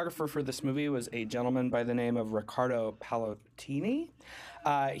cinematographer for this movie was a gentleman by the name of Riccardo Pallottini.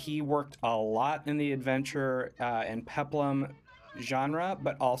 He worked a lot in the adventure and peplum genre,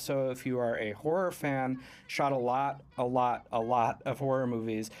 but also, if you are a horror fan, shot a lot of horror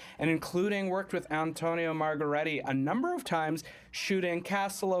movies, and including worked with Antonio Margheriti a number of times shooting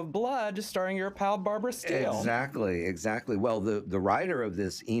Castle of Blood, starring your pal Barbara Steele. Exactly. Well, the writer of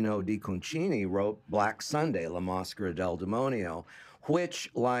this, Eno Di Concini, wrote Black Sunday, La Maschera del Demonio,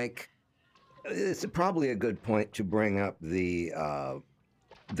 which, it's probably a good point to bring up the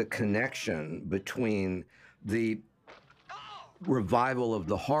connection between the revival of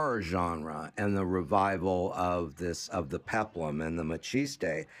the horror genre and the revival of the peplum and the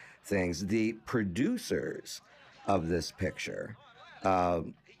machiste things. The producers of this picture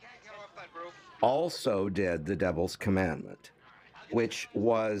also did The Devil's Commandment, which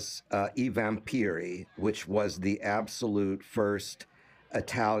was I Vampiri, which was the absolute first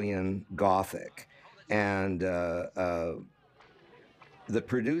Italian Gothic. And the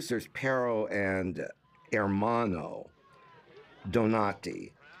producers, Pero and Ermanno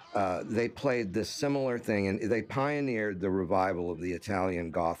Donati, they played this similar thing, and they pioneered the revival of the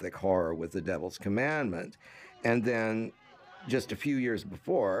Italian Gothic horror with The Devil's Commandment. And then just a few years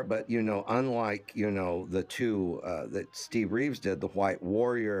before, but, unlike, the two that Steve Reeves did, The White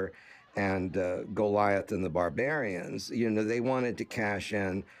Warrior and Goliath and the Barbarians, they wanted to cash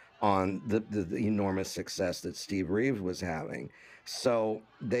in on the enormous success that Steve Reeves was having. So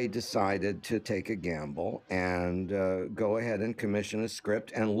they decided to take a gamble and go ahead and commission a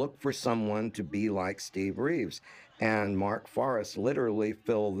script and look for someone to be like Steve Reeves. And Mark Forrest literally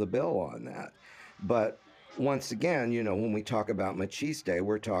filled the bill on that. But once again, when we talk about Machiste,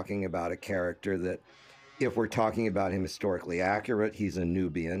 we're talking about a character that, if we're talking about him historically accurate, he's a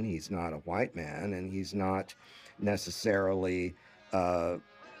Nubian, he's not a white man, and he's not necessarily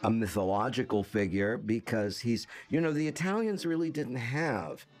a mythological figure, because he's, the Italians really didn't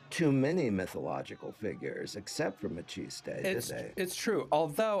have too many mythological figures except for Machiste, did they? It's true.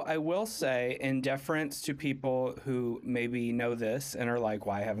 Although I will say, in deference to people who maybe know this and are like,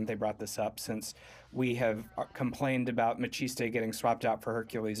 why haven't they brought this up, since we have complained about Machiste getting swapped out for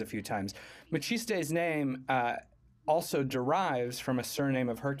Hercules a few times. Machiste's name also derives from a surname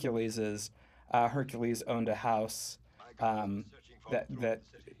of Hercules's. Hercules owned a house that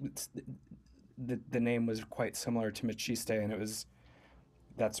the name was quite similar to Machiste, and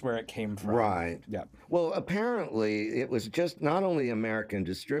that's where it came from. Right. Yeah. Well, apparently it was just not only American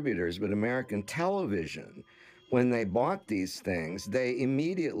distributors, but American television. When they bought these things, they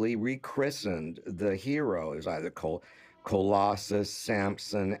immediately rechristened the hero as either Colossus,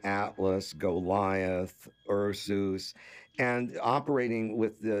 Samson, Atlas, Goliath, Ursus, and operating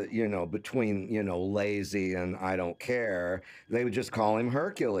with the, between, lazy and I don't care, they would just call him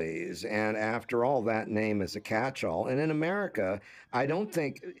Hercules. And after all, that name is a catch-all. And in America, I don't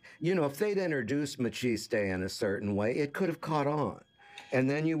think, if they'd introduced Machiste in a certain way, it could have caught on. And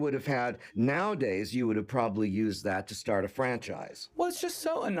then you would have had, nowadays, you would have probably used that to start a franchise. Well, it's just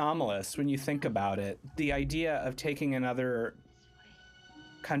so anomalous when you think about it. The idea of taking another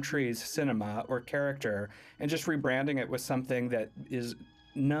country's cinema or character and just rebranding it with something that is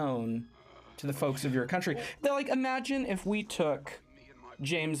known to the folks of your country. They're like, imagine if we took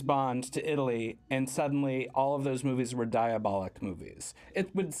James Bond to Italy and suddenly all of those movies were diabolic movies.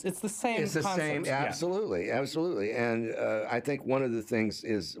 It's the same It's the concept. same, absolutely, yeah. Absolutely. And I think one of the things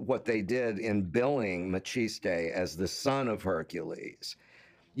is what they did in billing Machiste as the son of Hercules.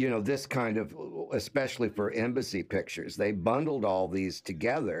 This kind of, especially for embassy pictures, they bundled all these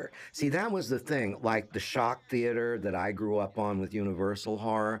together. See, that was the thing, like the shock theater that I grew up on with Universal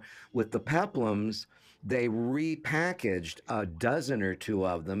Horror. With the peplums, they repackaged a dozen or two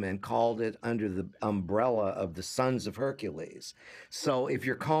of them and called it under the umbrella of the Sons of Hercules. So if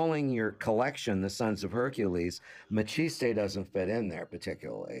you're calling your collection the Sons of Hercules, Machiste doesn't fit in there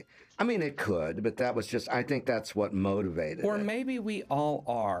particularly. I mean, it could, but that was just, I think that's what motivated Or it. maybe we all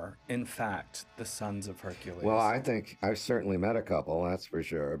are, in fact, the Sons of Hercules. Well, I think I've certainly met a couple, that's for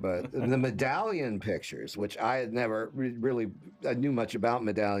sure. But the Medallion pictures, which I had never really knew much about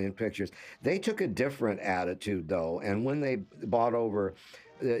Medallion pictures, they took a different attitude, though. And when they bought over,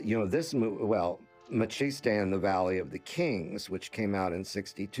 this movie, well, Machiste and the Valley of the Kings, which came out in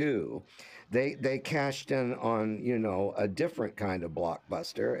 '62, they cashed in on, a different kind of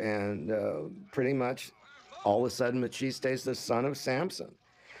blockbuster. And pretty much all of a sudden, Machiste's the son of Samson.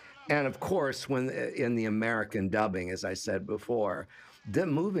 And of course, when in the American dubbing, as I said before, the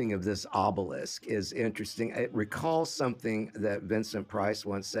moving of this obelisk is interesting. It recalls something that Vincent Price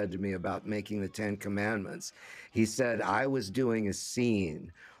once said to me about making the Ten Commandments. He said, I was doing a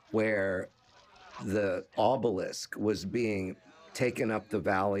scene where the obelisk was being taken up the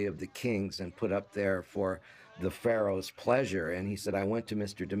Valley of the Kings and put up there for the Pharaoh's pleasure. And he said, I went to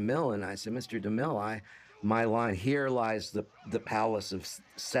Mr. DeMille and I said, Mr. DeMille, my line, here lies the palace of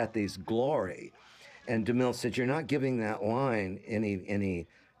Sethi's glory. And DeMille said, you're not giving that line any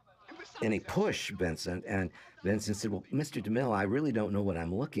push, Vincent. And Vincent said, well, Mr. DeMille, I really don't know what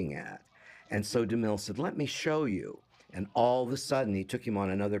I'm looking at. And so DeMille said, let me show you. And all of a sudden, he took him on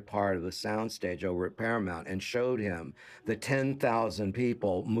another part of the soundstage over at Paramount and showed him the 10,000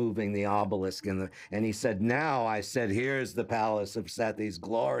 people moving the obelisk. And he said, now, I said, here's the palace of Sethi's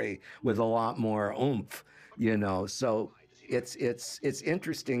glory with a lot more oomph, So it's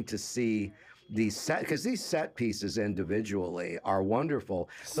interesting to see these because these set pieces individually are wonderful.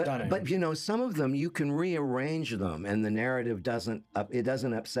 Stunning. But some of them you can rearrange them and the narrative doesn't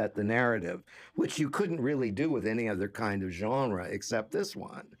upset the narrative, which you couldn't really do with any other kind of genre except this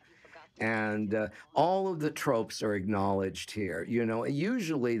one. And all of the tropes are acknowledged here.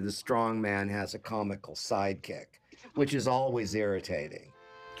 Usually the strong man has a comical sidekick, which is always irritating.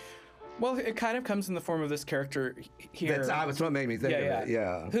 Well, it kind of comes in the form of this character here. That's what made me think of it,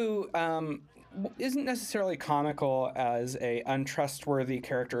 yeah. Who isn't necessarily comical as a untrustworthy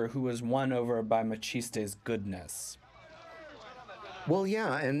character who was won over by Machiste's goodness. Well,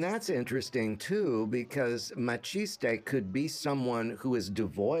 yeah, and that's interesting, too, because Machiste could be someone who is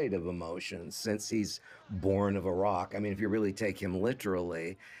devoid of emotions since he's born of a rock. I mean, if you really take him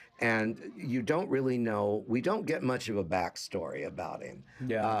literally. And you don't really know, we don't get much of a backstory about him.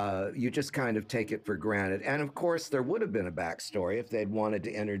 Yeah. You just kind of take it for granted. And of course, there would have been a backstory if they'd wanted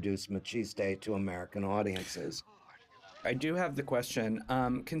to introduce Machiste to American audiences. I do have the question.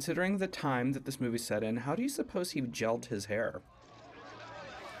 Considering the time that this movie's set in, how do you suppose he gelled his hair?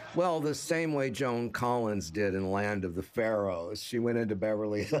 Well, the same way Joan Collins did in Land of the Pharaohs. She went into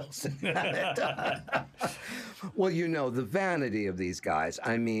Beverly Hills and had it done. Well, the vanity of these guys.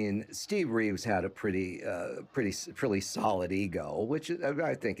 I mean, Steve Reeves had a pretty solid ego, which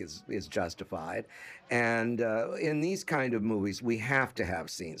I think is justified. And in these kind of movies, we have to have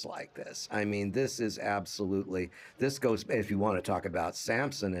scenes like this. I mean, this goes, if you want to talk about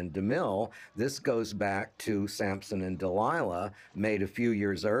Samson and DeMille, this goes back to Samson and Delilah, made a few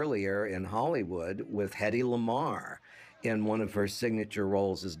years earlier in Hollywood with Hedy Lamarr in one of her signature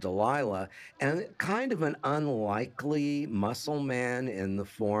roles as Delilah, and kind of an unlikely muscle man in the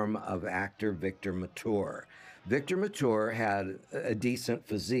form of actor Victor Mature. Victor Mature had a decent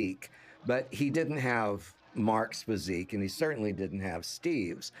physique, but he didn't have Mark's physique, and he certainly didn't have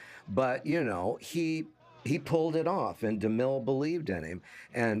Steve's. But, he pulled it off, and DeMille believed in him.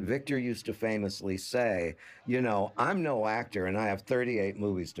 And Victor used to famously say, I'm no actor, and I have 38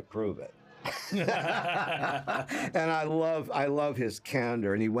 movies to prove it. And I love his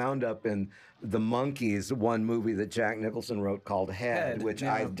candor. And he wound up in the Monkees, one movie that Jack Nicholson wrote called Head, which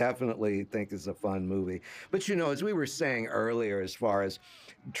I definitely think is a fun movie. But as we were saying earlier, as far as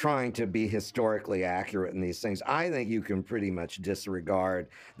trying to be historically accurate in these things, I think you can pretty much disregard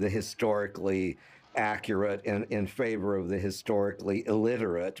the historically accurate in favor of the historically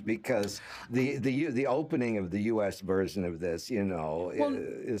illiterate, because the opening of the U.S. version of this,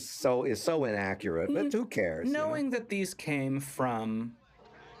 is so inaccurate. But who cares? Knowing that these came from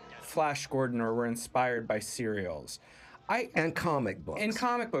Flash Gordon or were inspired by serials. And comic books. In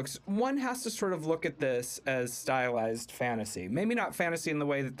comic books, one has to sort of look at this as stylized fantasy. Maybe not fantasy in the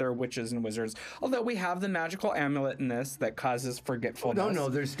way that there are witches and wizards, although we have the magical amulet in this that causes forgetfulness. No,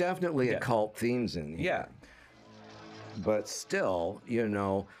 there's definitely occult themes in here. Yeah. But still,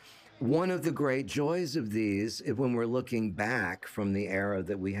 One of the great joys of these, when we're looking back from the era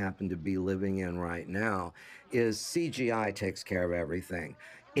that we happen to be living in right now, is CGI takes care of everything.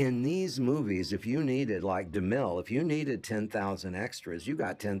 In these movies, if you needed, like DeMille, if you needed 10,000 extras, you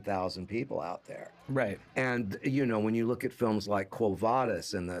got 10,000 people out there. Right. And, you know, when you look at films like Quo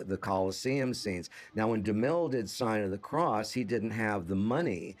Vadis and the Colosseum scenes, now when DeMille did Sign of the Cross, he didn't have the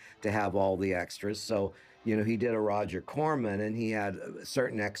money to have all the extras. So, you know, he did a Roger Corman and he had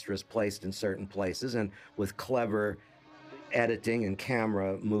certain extras placed in certain places. And with clever editing and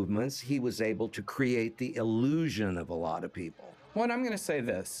camera movements, he was able to create the illusion of a lot of people. Well, and I'm going to say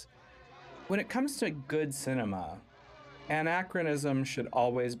this. When it comes to good cinema, anachronism should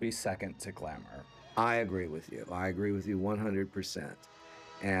always be second to glamour. I agree with you. I agree with you 100%.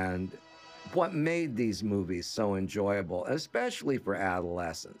 And what made these movies so enjoyable, especially for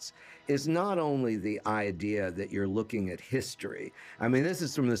adolescents, is not only the idea that you're looking at history. I mean, this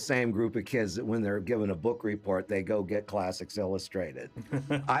is from the same group of kids that when they're given a book report, they go get Classics Illustrated.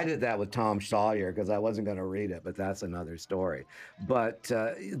 I did that with Tom Sawyer because I wasn't going to read it, but that's another story. But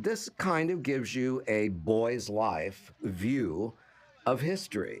this kind of gives you a boy's life view of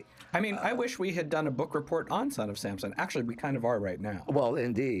history. I mean, I wish we had done a book report on Son of Samson. Actually, we kind of are right now. Well,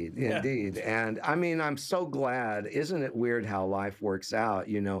 indeed, indeed. Yeah. And I mean, I'm so glad. Isn't it weird how life works out?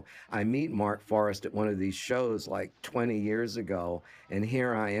 You know, I meet Mark Forrest at one of these shows like 20 years ago, and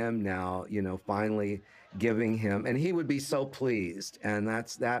here I am now, you know, finally giving him, and he would be so pleased. And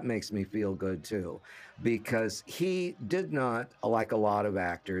that makes me feel good too, because he did not, like a lot of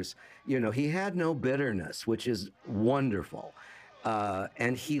actors, you know, he had no bitterness, which is wonderful.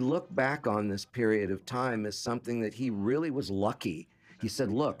 And he looked back on this period of time as something that he really was lucky. He said,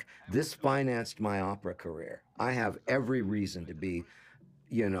 look, this financed my opera career. I have every reason to be,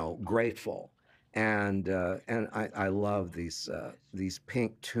 you know, grateful. And I love these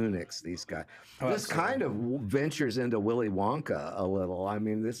pink tunics, these guys. Oh, this kind of ventures into Willy Wonka a little. I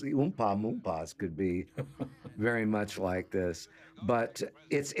mean, this Oompa Moompas could be very much like this. But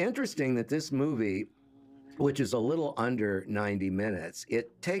it's interesting that this movie, which is a little under 90 minutes,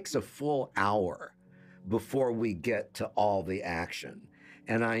 it takes a full hour before we get to all the action.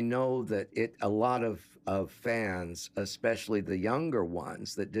 And I know that a lot of fans, especially the younger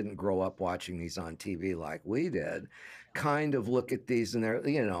ones that didn't grow up watching these on TV like we did, kind of look at these and they're,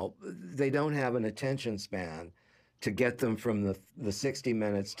 you know, they don't have an attention span to get them from the 60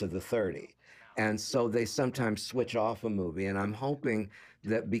 minutes to the 30. And so they sometimes switch off a movie. And I'm hoping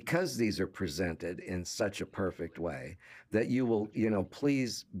that because these are presented in such a perfect way, that you will, you know,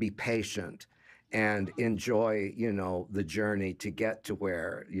 please be patient and enjoy, you know, the journey to get to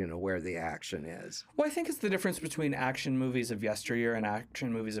where, you know, where the action is. Well, I think it's the difference between action movies of yesteryear and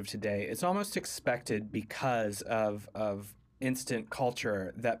action movies of today. It's almost expected because of instant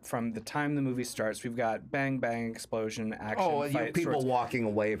culture that from the time the movie starts, we've got bang, bang, explosion, action, fight, people swords. Walking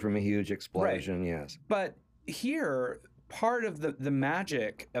away from a huge explosion, right. Yes. But here, part of the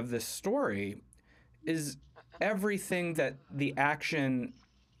magic of this story is everything that the action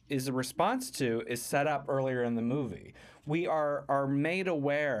is a response to is set up earlier in the movie. We are made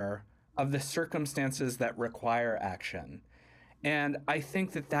aware of the circumstances that require action. And I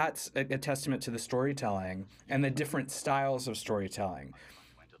think that that's a testament to the storytelling and the different styles of storytelling.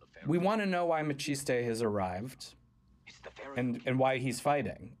 We want to know why Machiste has arrived and why he's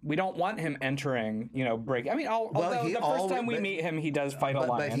fighting. We don't want him entering, you know, break. I mean, although the first time we meet him, he does fight a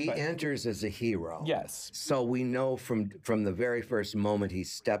lion. But he enters as a hero. Yes. So we know from the very first moment he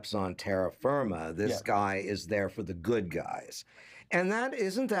steps on terra firma, this guy is there for the good guys. And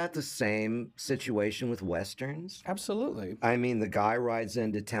isn't that the same situation with Westerns? Absolutely. I mean, the guy rides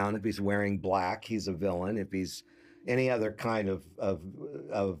into town. If he's wearing black, he's a villain. If he's any other kind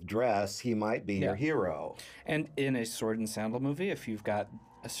of dress, he might be your hero. And in a sword and sandal movie, if you've got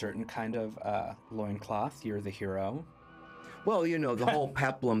a certain kind of loincloth, you're the hero. Well, you know, the whole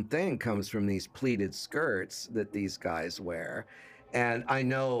peplum thing comes from these pleated skirts that these guys wear. And I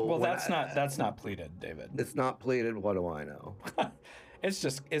know. Well, that's not pleated, David. It's not pleated. What do I know? It's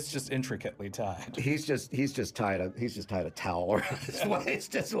just intricately tied. He's just tied a towel around his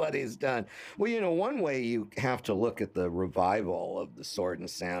waist. That's what he's done. Well, you know, one way you have to look at the revival of the sword and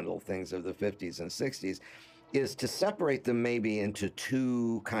sandal things of the 50s and 60s is to separate them maybe into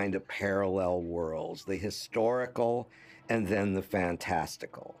two kind of parallel worlds: the historical and then the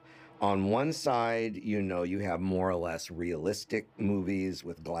fantastical. On one side, you know, you have more or less realistic movies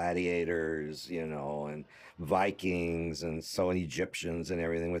with gladiators, you know, and Vikings and so Egyptians and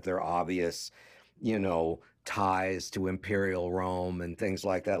everything with their obvious, ties to imperial Rome and things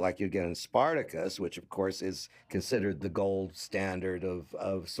like that, like you get in Spartacus, which of course is considered the gold standard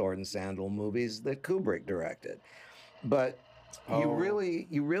of sword and sandal movies that Kubrick directed. But Oh,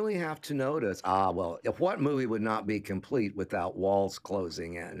 you really have to notice, well, if what movie would not be complete without walls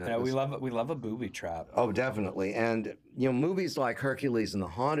closing in? yeah, we love a booby trap. Oh, definitely. And, movies like Hercules and the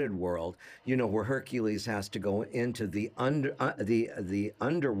Haunted World, where Hercules has to go into the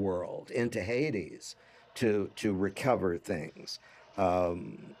underworld, into Hades to recover things.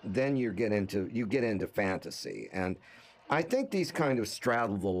 Then you get into fantasy. And I think these kind of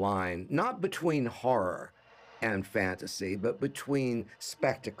straddle the line, not between horror and fantasy, but between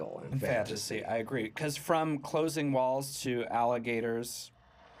spectacle and And fantasy, fantasy. I agree. Because from closing walls to alligators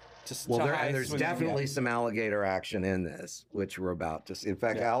Well, to and high there's swinging, yeah. definitely some alligator action in this, which we're about to see. In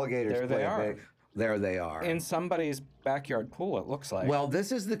fact, Yeah, alligators there play they a are. big. There they are. In somebody's backyard pool, it looks like. Well,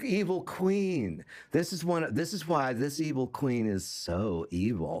 this is the evil queen. This is why this evil queen is so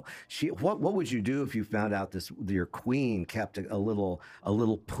evil. What would you do if you found out this your queen kept a little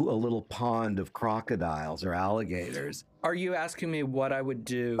pond of crocodiles or alligators? Are you asking me what I would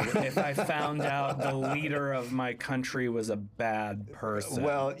do if I found out the leader of my country was a bad person?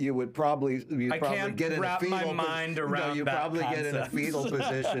 Well, you'd probably can't get in a wrap my fetal mind no, around you that probably get in a concept. fetal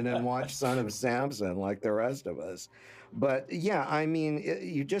position and watch Son of Samson like the rest of us. But yeah, I mean,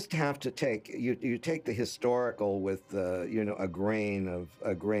 you just have to you take the historical with a grain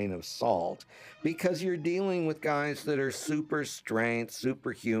of salt, because you're dealing with guys that are super strength,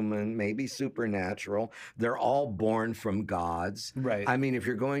 superhuman, maybe supernatural. They're all born from gods. Right. I mean, if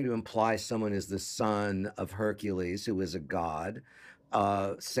you're going to imply someone is the son of Hercules, who is a god,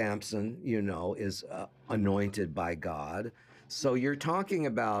 Samson, is anointed by God. So you're talking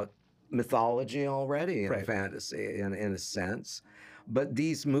about mythology already in Right. fantasy, in a sense. But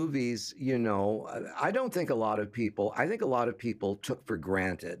these movies, I don't think a lot of people, I think a lot of people took for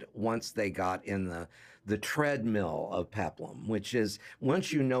granted once they got in the treadmill of Peplum, which is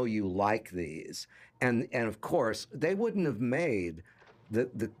once you like these, and of course they wouldn't have made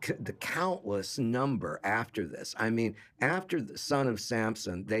the countless number after this. I mean, after the Son of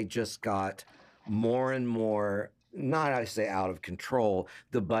Samson, they just got more and more, not I say out of control.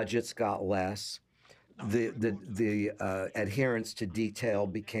 The budgets got less. The adherence to detail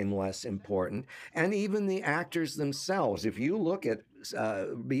became less important, and even the actors themselves. If you look at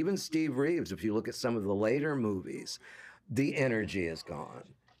even Steve Reeves, if you look at some of the later movies, the energy is gone,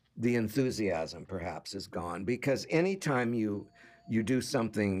 the enthusiasm perhaps is gone, because anytime you do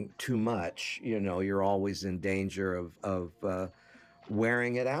something too much, you're always in danger of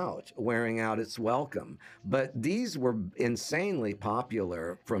wearing out its welcome. But these were insanely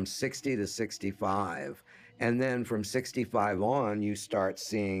popular from 60 to 65. And then from 65 on, you start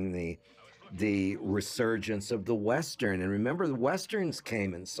seeing the resurgence of the Western. And remember, the Westerns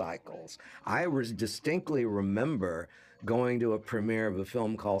came in cycles. I distinctly remember going to a premiere of a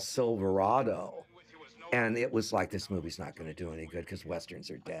film called Silverado. And it was like, this movie's not going to do any good because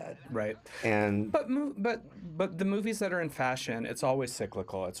Westerns are dead. Right. And But the movies that are in fashion, it's always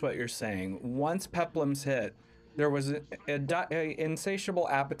cyclical. It's what you're saying. Once peplums hit, there was a insatiable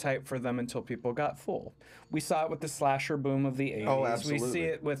appetite for them until people got full. We saw it with the slasher boom of the 80s. oh, We see absolutely.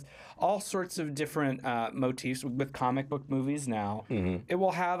 it with all sorts of different motifs with comic book movies now. Mhm. It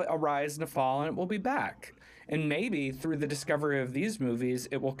will have a rise and a fall, and it will be back. And maybe through the discovery of these movies,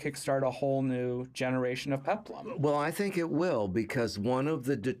 it will kickstart a whole new generation of peplum. Well, I think it will, because one of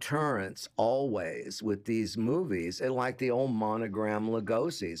the deterrents always with these movies, like the old monogram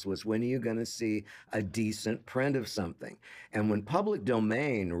Lugosi's, was, when are you going to see a decent print of something? And when public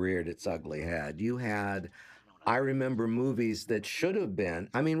domain reared its ugly head, I remember movies that should have been,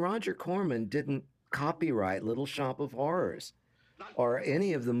 I mean, Roger Corman didn't copyright Little Shop of Horrors or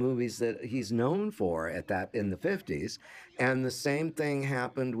any of the movies that he's known for in the 50s. And the same thing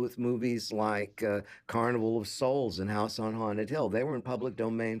happened with movies like Carnival of Souls and House on Haunted Hill. They were in public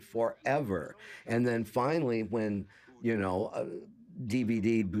domain forever. And then finally, when,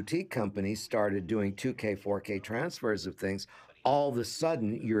 DVD boutique companies started doing 2K, 4K transfers of things, all of a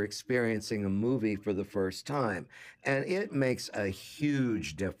sudden you're experiencing a movie for the first time. And it makes a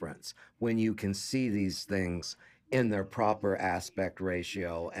huge difference when you can see these things in their proper aspect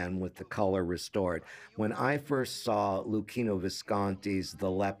ratio and with the color restored. When I first saw Luchino Visconti's The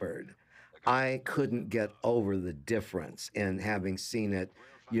Leopard, I couldn't get over the difference in having seen it,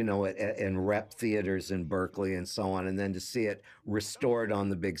 in rep theaters in Berkeley and so on, and then to see it restored on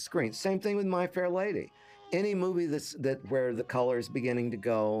the big screen. Same thing with My Fair Lady. any movie that where the color is beginning to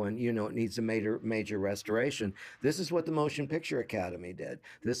go and it needs a major restoration. This is what the Motion Picture Academy did.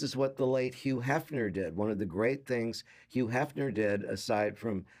 This is what the late Hugh Hefner did. One of the great things Hugh Hefner did, aside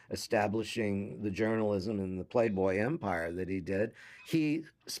from establishing the journalism and the Playboy empire that he did, he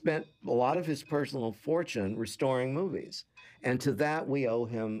spent a lot of his personal fortune restoring movies. And to that, we owe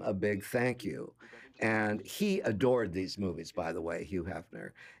him a big thank you. And he adored these movies, by the way, Hugh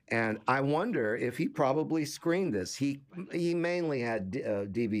Hefner. And I wonder if he probably screened this. He mainly had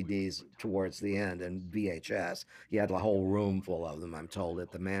DVDs towards the end and VHS. He had a whole room full of them, I'm told,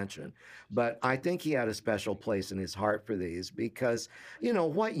 at the mansion. But I think he had a special place in his heart for these because,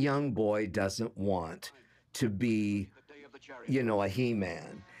 what young boy doesn't want to be, a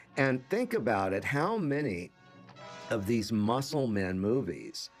He-Man? And think about it, how many of these muscle men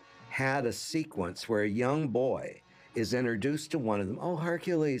movies had a sequence where a young boy is introduced to one of them. Oh,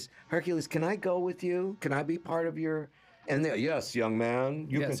 Hercules, can I go with you? Can I be part of your... And yes, young man,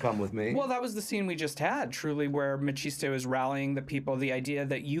 you can come with me. Well, that was the scene we just had, truly, where Machiste was rallying the people. The idea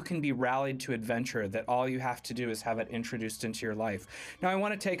that you can be rallied to adventure, that all you have to do is have it introduced into your life. Now, I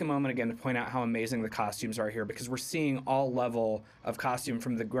want to take a moment again to point out how amazing the costumes are here, because we're seeing all level of costume,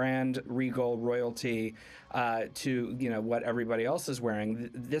 from the grand regal royalty to what everybody else is wearing.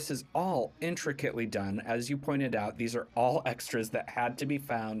 This is all intricately done. As you pointed out, these are all extras that had to be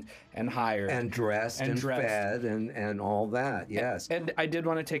found and hired. And dressed and fed and all that, yes. And I did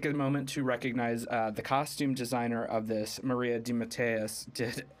want to take a moment to recognize the costume designer of this, Maria Di Matteis,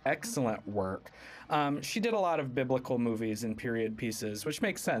 did excellent work. She did a lot of biblical movies and period pieces, which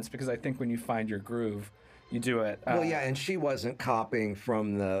makes sense because I think when you find your groove, you do it. Well, yeah, and she wasn't copying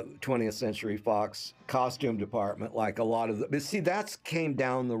from the 20th Century Fox costume department like a lot of the... But see, that came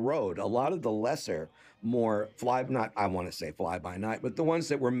down the road. A lot of the lesser, more I want to say fly-by-night, but the ones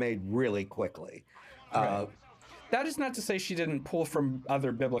that were made really quickly. Right. That is not to say she didn't pull from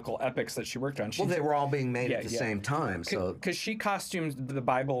other biblical epics that she worked on. Well, they were all being made at the same time. Because she costumed the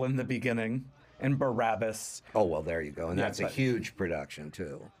Bible in the beginning and Barabbas. Oh, well, there you go. And that's a huge production,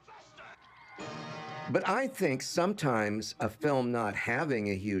 too. But I think sometimes a film not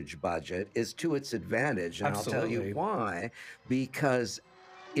having a huge budget is to its advantage. And Absolutely. I'll tell you why. Because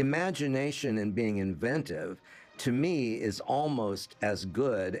imagination and being inventive, to me, is almost as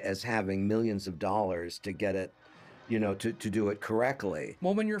good as having millions of dollars to get it, to do it correctly.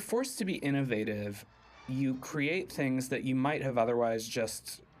 Well, when you're forced to be innovative, you create things that you might have otherwise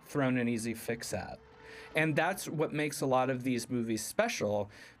just thrown an easy fix at. And that's what makes a lot of these movies special,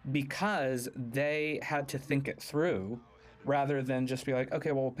 because they had to think it through rather than just be like,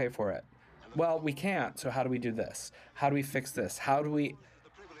 okay, well, we'll pay for it. Well, we can't, so how do we do this? How do we fix this? How do we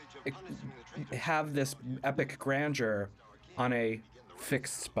have this epic grandeur on a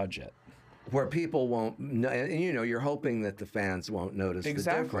fixed budget? Where people won't, you're hoping that the fans won't notice the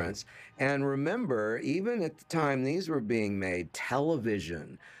difference. And remember, even at the time these were being made,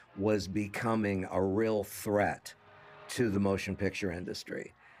 television was becoming a real threat to the motion picture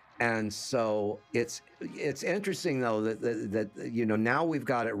industry. And so it's interesting, though, that now we've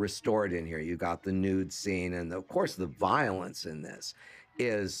got it restored in here. You got the nude scene, and of course the violence in this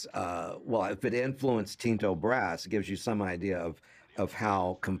is, if it influenced Tinto Brass, it gives you some idea of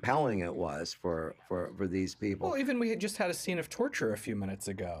how compelling it was for these people. Well, even we had just had a scene of torture a few minutes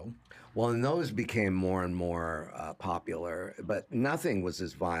ago. Well, and those became more and more popular, but nothing was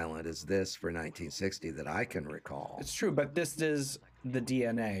as violent as this for 1960 that I can recall. It's true, but this is the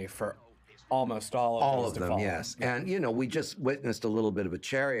DNA for almost all of them, yes. Yeah. And, we just witnessed a little bit of a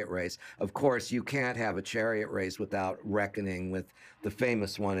chariot race. Of course, you can't have a chariot race without reckoning with the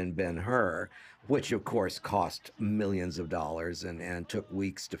famous one in Ben-Hur, which, of course, cost millions of dollars and took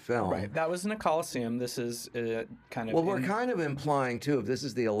weeks to film. Right. That was in a Coliseum. This is kind of... Well, we're kind of implying, too, if this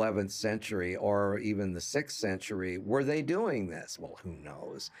is the 11th century or even the 6th century, were they doing this? Well, who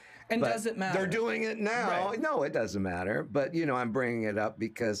knows? And does it matter? They're doing it now. Right. No, it doesn't matter. But, I'm bringing it up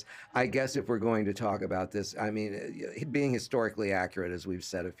because I guess if we're going to talk about this, I mean, being historically accurate, as we've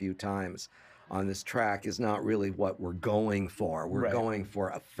said a few times on this track, is not really what we're going for. We're going for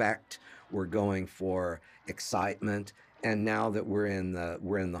effect. We're going for excitement. And now that we're in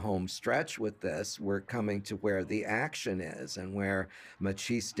the home stretch with this, we're coming to where the action is and where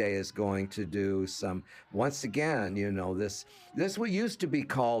Machiste is going to do some, once again, this what used to be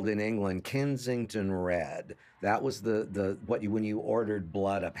called in England Kensington Red. That was when you ordered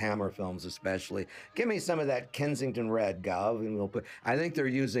blood up, Hammer Films especially. Give me some of that Kensington Red, Gov, and we'll put. I think they're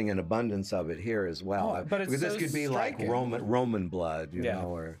using an abundance of it here as well. But it's because this could be striking. like Roman blood, you know,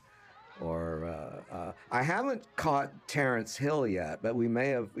 or. I haven't caught Terrence Hill yet, but we may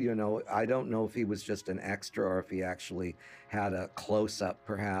have, I don't know if he was just an extra or if he actually had a close-up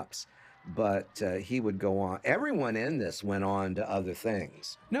perhaps, but he would go on. Everyone in this went on to other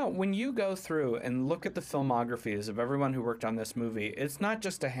things. No, when you go through and look at the filmographies of everyone who worked on this movie, it's not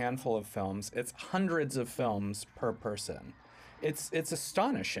just a handful of films, it's hundreds of films per person. It's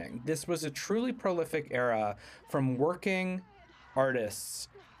astonishing. This was a truly prolific era from working artists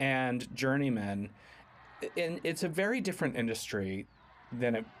and journeymen. And it's a very different industry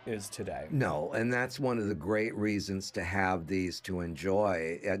than it is today. No, and that's one of the great reasons to have these to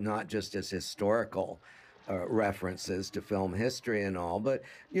enjoy, not just as historical references to film history and all, but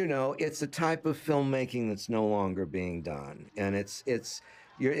it's a type of filmmaking that's no longer being done, and it's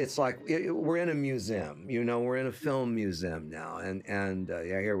like we're in a museum. We're in a film museum now, and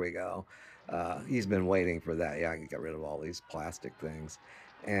yeah, here we go. He's been waiting for that. Yeah, I can get rid of all these plastic things,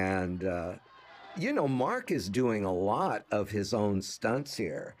 and. Mark is doing a lot of his own stunts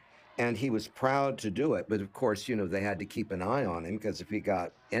here, and he was proud to do it. But of course, they had to keep an eye on him because if he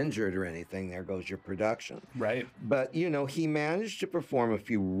got injured or anything, there goes your production. Right. But, he managed to perform a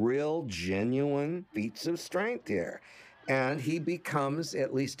few real, genuine feats of strength here. And he becomes,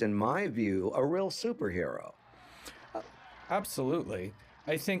 at least in my view, a real superhero. Absolutely.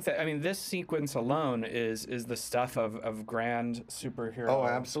 I think that, this sequence alone is the stuff of grand superhero. Oh,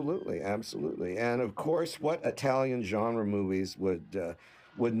 absolutely, absolutely. And of course, what Italian genre movies would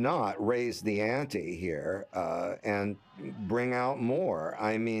not raise the ante here and bring out more.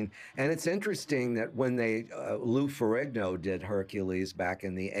 And it's interesting that when Lou Ferrigno did Hercules back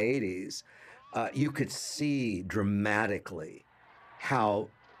in the 80s, you could see dramatically how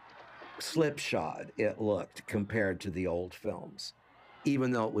slipshod it looked compared to the old films.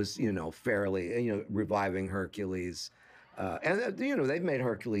 Even though it was, fairly, reviving Hercules. And, they've made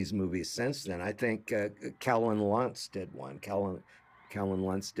Hercules movies since then. I think Kellen Lutz did one. Kellen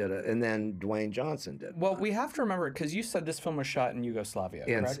Lutz did it. And then Dwayne Johnson did one. Well, we have to remember, because you said this film was shot in Yugoslavia,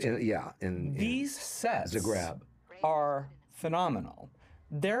 correct? These sets Zagreb are phenomenal.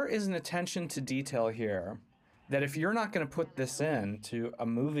 There is an attention to detail here that if you're not going to put this into a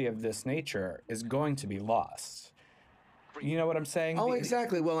movie of this nature is going to be lost. You know what I'm saying? Oh,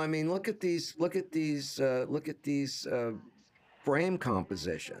 exactly. Well, look at these frame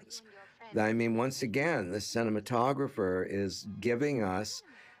compositions. Once again, the cinematographer is giving us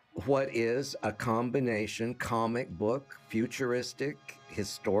what is a combination comic book, futuristic,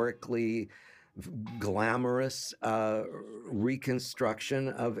 historically glamorous reconstruction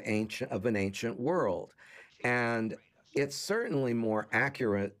of an ancient world, and it's certainly more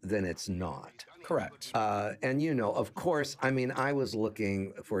accurate than it's not. Correct. And, of course, I was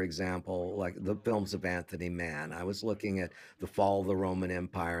looking, for example, like the films of Anthony Mann. I was looking at The Fall of the Roman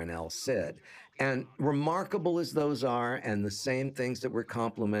Empire and El Cid. And remarkable as those are, and the same things that we're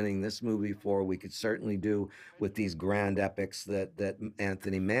complimenting this movie for, we could certainly do with these grand epics that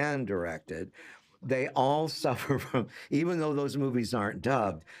Anthony Mann directed. They all suffer from, even though those movies aren't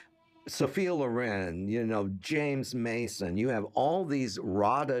dubbed, Sophia Loren, James Mason, you have all these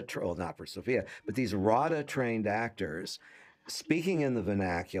not for Sophia, but these RADA-trained actors speaking in the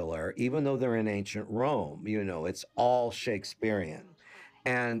vernacular, even though they're in ancient Rome, it's all Shakespearean.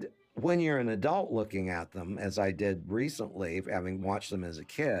 And when you're an adult looking at them, as I did recently, having watched them as a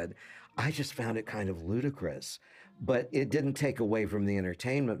kid, I just found it kind of ludicrous. But it didn't take away from the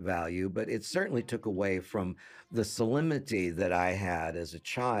entertainment value, but it certainly took away from the solemnity that I had as a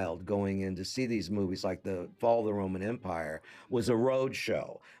child going in to see these movies. Like The Fall of the Roman Empire was a road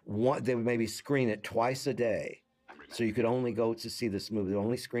show. They would maybe screen it twice a day. So you could only go to see this movie. They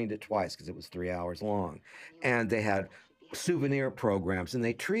only screened it twice because it was 3 hours long. And they had souvenir programs, and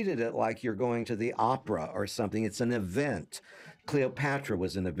they treated it like you're going to the opera or something. It's an event. Cleopatra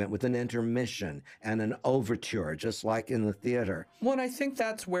was an event with an intermission and an overture, just like in the theater. Well, and I think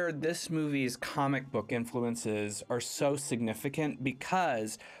that's where this movie's comic book influences are so significant,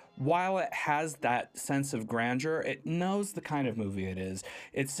 because while it has that sense of grandeur, it knows the kind of movie it is.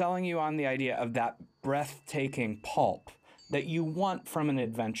 It's selling you on the idea of that breathtaking pulp that you want from an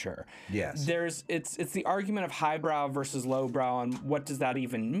adventure. Yes. It's the argument of highbrow versus lowbrow, and what does that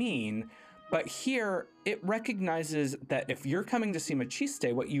even mean? But here, it recognizes that if you're coming to see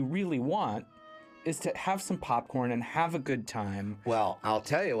Machiste, what you really want is to have some popcorn and have a good time. Well, I'll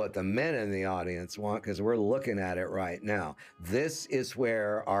tell you what the men in the audience want, because we're looking at it right now. This is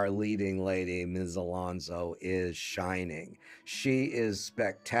where our leading lady, Ms. Alonso, is shining. She is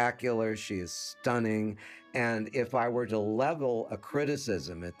spectacular. She is stunning. And if I were to level a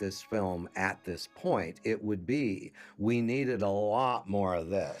criticism at this film at this point, it would be we needed a lot more of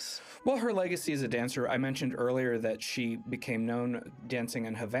this. Well, her legacy as a dancer, I mentioned earlier that she became known dancing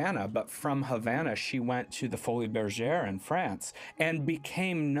in Havana, but from Havana, she went to the Folies Bergère in France and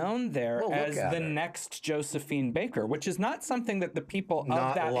became known there Well, as the next Josephine Baker, which is not something that the people Not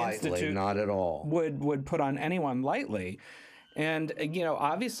of that lightly, institute not at all. would put on anyone lightly. And, you know,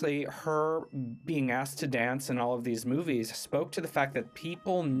 obviously her being asked to dance in all of these movies spoke to the fact that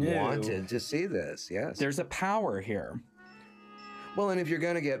people knew Wanted to see this, yes. there's a power here. Well, and if you're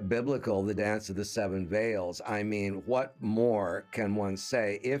going to get biblical, the Dance of the Seven Veils, I mean, what more can one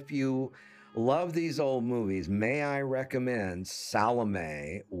say? If you love these old movies, may I recommend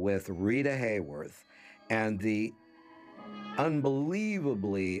Salome with Rita Hayworth and the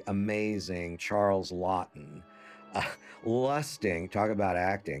unbelievably amazing Charles Laughton. Lusting, talk about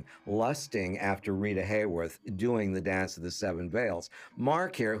acting, lusting after Rita Hayworth doing the Dance of the Seven Veils.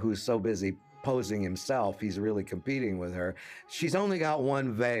 Mark here, who's so busy posing himself, he's really competing with her. She's only got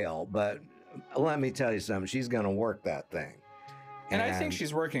one veil, but let me tell you something, she's going to work that thing. And I think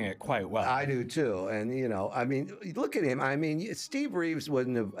she's working it quite well. I do too. And you know, I mean, look at him. I mean, Steve Reeves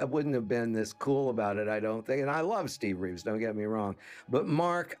wouldn't have been this cool about it, I don't think. And I love Steve Reeves, don't get me wrong. But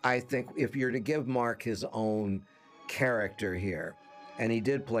Mark, I think if you're to give Mark his own character here, and he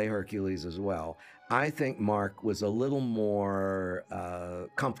did play Hercules as well, I think Mark was a little more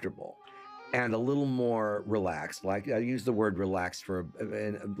comfortable and a little more relaxed. Like I use the word relaxed for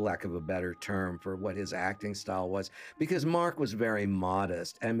lack of a better term for what his acting style was, because Mark was very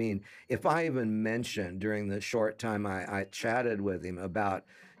modest. I mean, if I even mentioned during the short time I chatted with him about,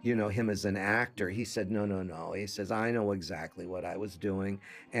 you know, him as an actor, he said, no. He says, I know exactly what I was doing.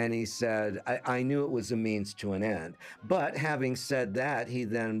 And he said, I knew it was a means to an end. But having said that, he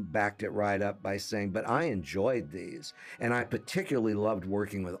then backed it right up by saying, but I enjoyed these. And I particularly loved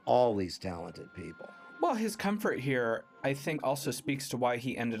working with all these talented people. Well, his comfort here, I think, also speaks to why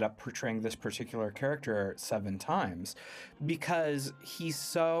he ended up portraying this particular character 7 times. Because he's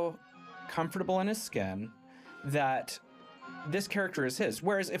so comfortable in his skin that this character is his.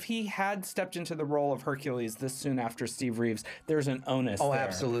 Whereas if he had stepped into the role of Hercules this soon after Steve Reeves, there's an onus there.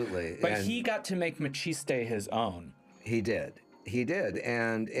 Absolutely. But he got to make Maciste his own. He did.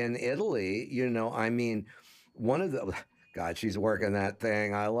 And in Italy, you know, I mean, one of the... God, she's working that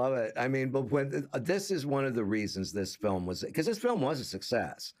thing. I love it. I mean, but when this is one of the reasons this film was... Because this film was a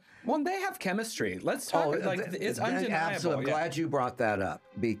success. Well, they have chemistry. Let's talk. It's undeniable. Absolutely. I'm glad you brought that up,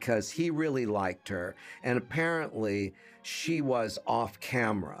 because he really liked her. And apparently... she was off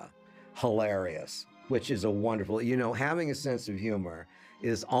camera hilarious, which is a wonderful, you know, having a sense of humor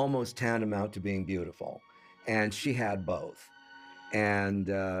is almost tantamount to being beautiful. And she had both. And,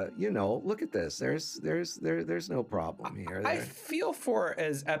 you know, look at this. There's no problem here. I feel for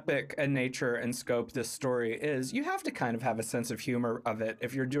as epic a nature and scope this story is, you have to kind of have a sense of humor of it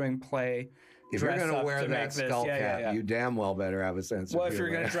if you're doing play. If you're going to wear that skull cap, you damn well better have a sense of humor. Well, if you're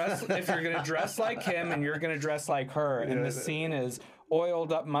going to dress like him and you're going to dress like her, and the scene is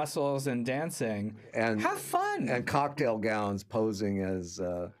oiled up muscles and dancing, and have fun. And cocktail gowns posing as...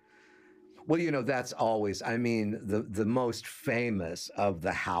 well, you know, that's always, I mean, the most famous of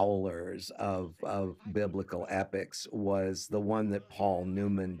the howlers of biblical epics was the one that Paul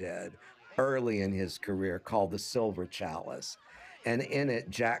Newman did early in his career, called The Silver Chalice. And in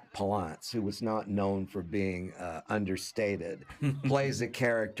it, Jack Palance, who was not known for being understated, plays a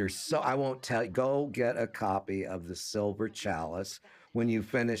character. So I won't tell you, go get a copy of The Silver Chalice when you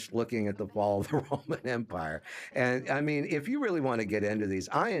finish looking at the fall of the Roman Empire. And I mean, if you really want to get into these,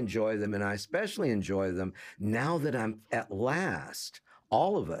 I enjoy them, and I especially enjoy them now that I'm at last,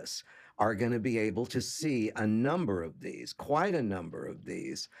 all of us are going to be able to see a number of these, quite a number of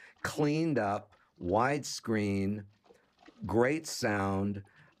these, cleaned up, widescreen, great sound.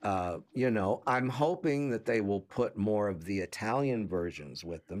 You know, I'm hoping that they will put more of the Italian versions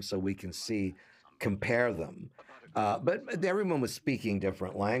with them so we can compare them. But everyone was speaking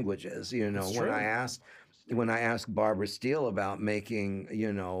different languages. You know, when I asked Barbara Steele about making,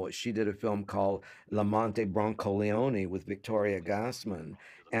 you know, she did a film called L'Amante Brancaleone with Victoria Gassman,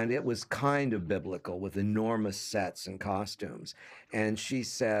 and it was kind of biblical with enormous sets and costumes. And she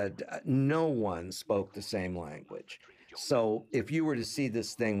said no one spoke the same language. So if you were to see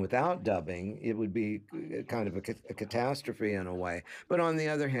this thing without dubbing, it would be kind of a catastrophe in a way. But on the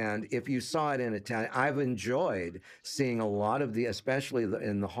other hand, if you saw it in Italian, I've enjoyed seeing a lot of especially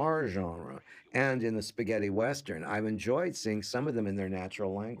in the horror genre, and in the spaghetti western. I've enjoyed seeing some of them in their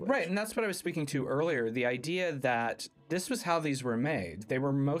natural language. Right, and that's what I was speaking to earlier, the idea that this was how these were made. They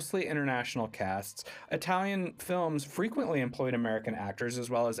were mostly international casts. Italian films frequently employed American actors as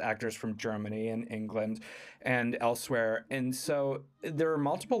well as actors from Germany and England and elsewhere. And so there are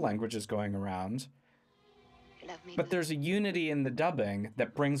multiple languages going around. But there's a unity in the dubbing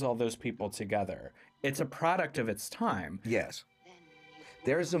that brings all those people together. It's a product of its time. Yes.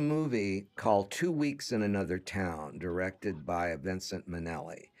 There's a movie called 2 Weeks in Another Town, directed by Vincent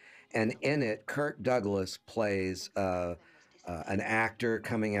Minnelli. And in it, Kirk Douglas plays an actor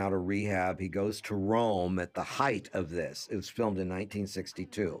coming out of rehab. He goes to Rome at the height of this. It was filmed in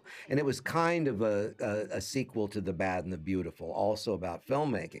 1962. And it was kind of a sequel to The Bad and the Beautiful, also about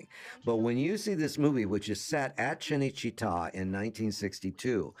filmmaking. But when you see this movie, which is set at Cinecittà in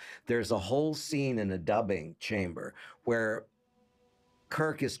 1962, there's a whole scene in a dubbing chamber where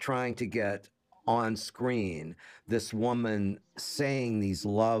Kirk is trying to get on screen this woman saying these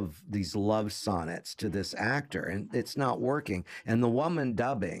love sonnets to this actor, and it's not working. And the woman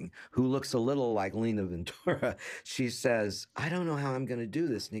dubbing, who looks a little like Lena Ventura, she says, "I don't know how I'm going to do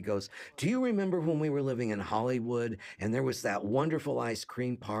this." And he goes, "Do you remember when we were living in Hollywood and there was that wonderful ice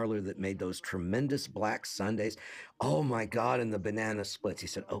cream parlor that made those tremendous black sundaes? Oh my God, and the banana splits." He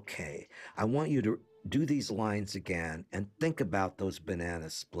said, "Okay, I want you to do these lines again and think about those banana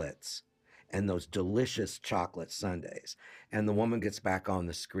splits and those delicious chocolate sundaes." And the woman gets back on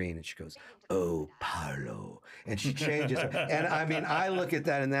the screen and she goes, "Oh, Paolo." And she changes. And I mean, I look at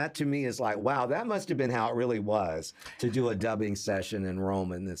that, and that to me is like, wow, that must have been how it really was to do a dubbing session in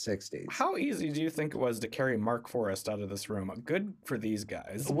Rome in the 60s. How easy do you think it was to carry Mark Forrest out of this room? Good for these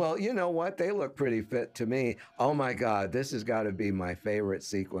guys. Well, you know what? They look pretty fit to me. Oh my God, this has got to be my favorite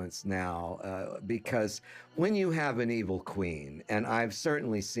sequence now, because when you have an evil queen, and I've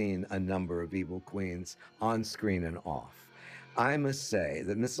certainly seen a number of evil queens on screen and off, I must say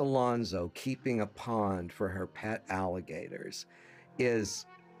that Miss Alonso keeping a pond for her pet alligators is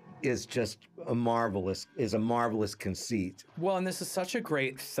just a marvelous conceit. Well, and this is such a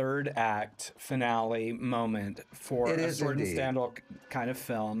great third act finale moment for a sword and sandal kind of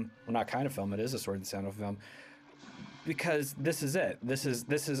film. Well, not kind of film, it is a sword and sandal film. Because this is it. This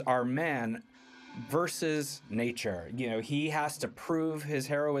is our man versus nature. You know, he has to prove his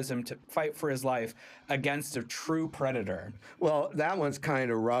heroism to fight for his life against a true predator. Well, that one's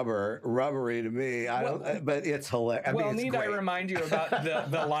kind of rubbery to me. But it's hilarious. I mean, need I remind you about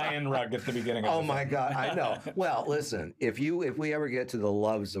the lion rug at the beginning of the film? My God, I know. Well, listen, if we ever get to The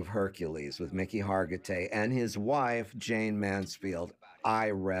Loves of Hercules with Mickey Hargitay and his wife, Jane Mansfield,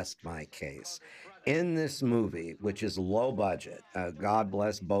 I rest my case. In this movie, which is low budget, God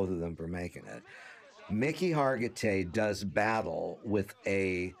bless both of them for making it, Mickey Hargitay does battle with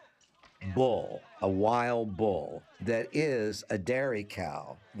a bull, a wild bull, that is a dairy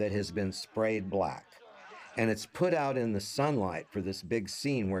cow that has been sprayed black. And it's put out in the sunlight for this big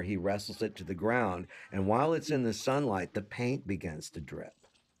scene where he wrestles it to the ground. And while it's in the sunlight, the paint begins to drip.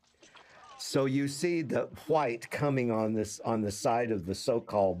 So you see the white coming on the side of the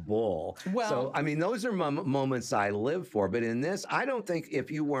so-called bull. Well, so I mean, those are moments I live for. But in this, I don't think if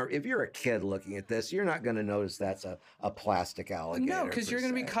you're a kid looking at this, you're not going to notice that's a plastic alligator. No, because you're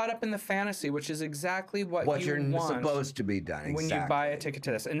going to be caught up in the fantasy, which is exactly what you're want supposed to be done when you buy a ticket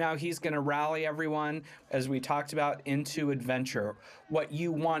to this. And now he's going to rally everyone, as we talked about, into adventure. What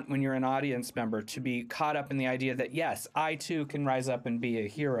you want when you're an audience member, to be caught up in the idea that yes, I too can rise up and be a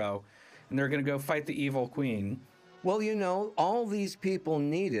hero. And they're going to go fight the evil queen. Well, you know, all these people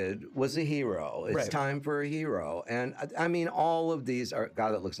needed was a hero. It's right. Time for a hero. And I mean, all of these are,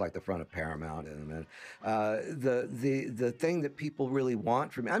 God, that looks like the front of Paramount in a minute. The thing that people really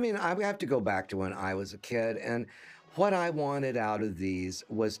want from me, I mean, I have to go back to when I was a kid, and what I wanted out of these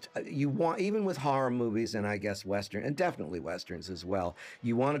was, even with horror movies and I guess Western, and definitely Westerns as well,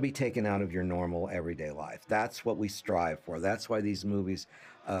 you want to be taken out of your normal everyday life. That's what we strive for. That's why these movies,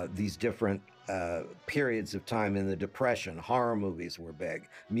 these different periods of time in the Depression, horror movies were big,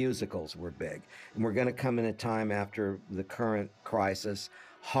 musicals were big. And we're going to come in a time after the current crisis.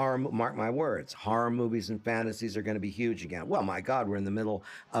 Horror, mark my words, horror movies and fantasies are going to be huge again. Well, my God, we're in the middle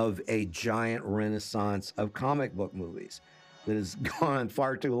of a giant renaissance of comic book movies that has gone on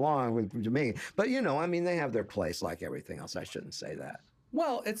far too long to me. But, you know, I mean, they have their place like everything else. I shouldn't say that.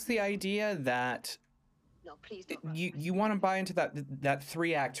 Well, it's the idea that you want to buy into that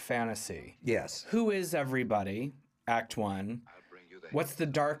three-act fantasy. Yes. Who is everybody? Act 1. What's the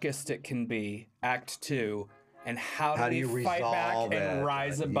darkest it can be? Act 2. And how do you fight back and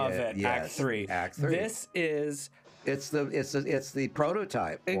rise above it? Yes. Act 3. Act 3. This is it's the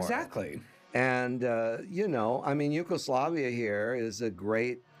prototype. Exactly. And, I mean, Yugoslavia here is a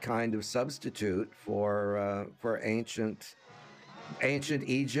great kind of substitute for ancient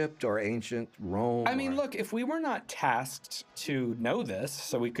Egypt or ancient Rome. I mean, look, if we were not tasked to know this,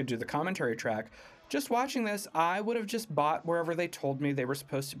 so we could do the commentary track, just watching this, I would have just bought wherever they told me they were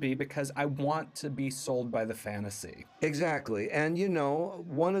supposed to be because I want to be sold by the fantasy. Exactly. And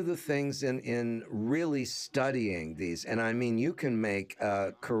one of the things in really studying these, and I mean, you can make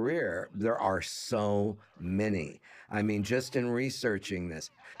a career, there are so many. I mean, just in researching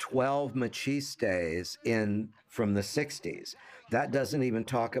this, 12 machistes in from the 60s. That doesn't even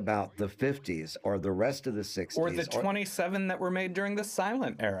talk about the 50s or the rest of the 60s. Or the 27 that were made during the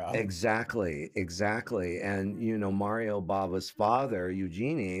silent era. Exactly, exactly. And, Mario Bava's father,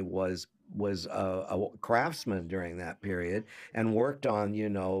 Eugenie, was a craftsman during that period and worked on,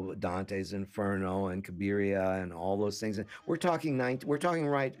 Dante's Inferno and Cabiria and all those things. And we're talking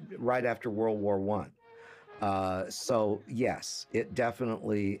right after World War One. So yes, it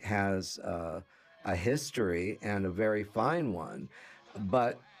definitely has a history and a very fine one,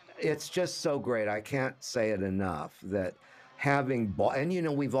 but it's just so great. I can't say it enough that having bought,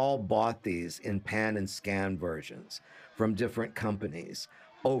 and we've all bought these in pan and scan versions from different companies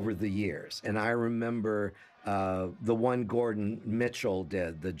over the years. And I remember the one Gordon Mitchell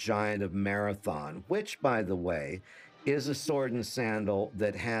did, The Giant of Marathon, which, by the way, is a sword and sandal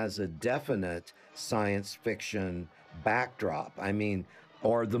that has a definite science fiction backdrop. I mean,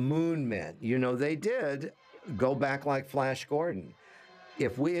 or the Moon Men, they did go back like Flash Gordon.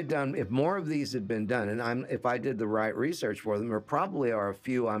 If more of these had been done, and if I did the right research for them, there probably are a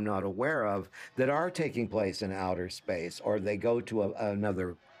few I'm not aware of that are taking place in outer space, or they go to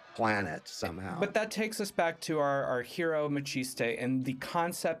another planet somehow. But that takes us back to our hero Machiste and the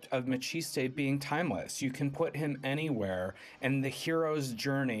concept of Machiste being timeless. You can put him anywhere, and the hero's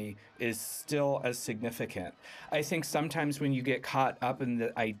journey is still as significant. I think sometimes when you get caught up in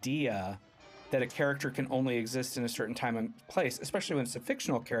the idea that a character can only exist in a certain time and place, especially when it's a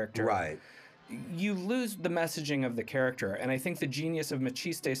fictional character, right, you lose the messaging of the character. And I think the genius of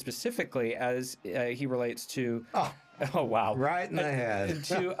Machiste specifically, as he relates to... Oh, wow. Right in the head.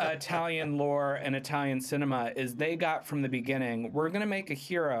 To Italian lore and Italian cinema is they got from the beginning, we're going to make a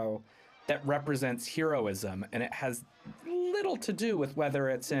hero that represents heroism, and it has little to do with whether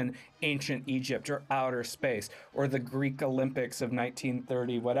it's in ancient Egypt or outer space or the Greek Olympics of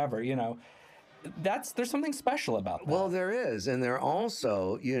 1930, whatever, there's something special about that. Well, there is, and there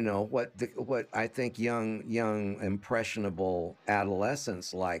also, what I think young impressionable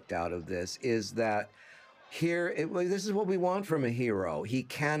adolescents liked out of this is that this is what we want from a hero. He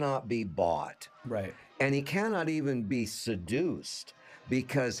cannot be bought. Right. And he cannot even be seduced,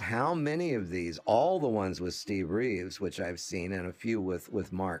 because how many of these, all the ones with Steve Reeves, which I've seen, and a few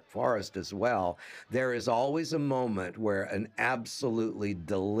with Mark Forrest as well, there is always a moment where an absolutely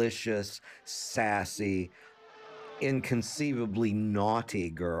delicious, sassy, inconceivably naughty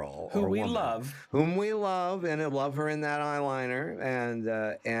girl whom we love, and love her in that eyeliner,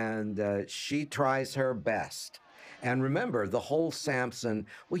 and she tries her best. And remember, the whole Samson,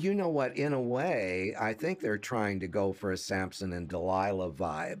 well, you know what? In a way, I think they're trying to go for a Samson and Delilah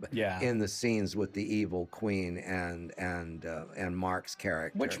vibe in the scenes with the evil queen and Mark's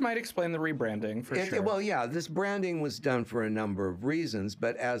character. Which might explain the rebranding for sure. Well, yeah, this branding was done for a number of reasons,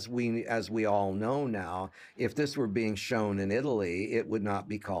 but as we all know now, if this were being shown in Italy, it would not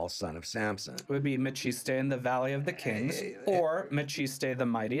be called Son of Samson. It would be Machiste in the Valley of the Kings or Machiste the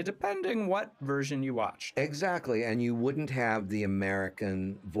Mighty, depending what version you watched. Exactly. And you wouldn't have the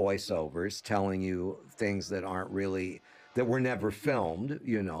American voiceovers telling you things that were never filmed,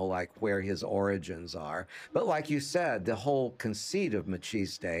 like where his origins are. But like you said, the whole conceit of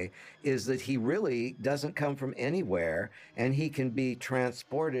Machiste is that he really doesn't come from anywhere, and he can be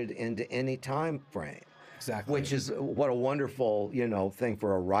transported into any time frame. Exactly. Which is what a wonderful, thing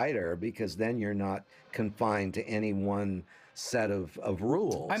for a writer, because then you're not confined to any one set of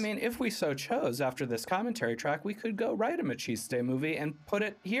rules. I mean, if we so chose after this commentary track, we could go write a Machiste movie and put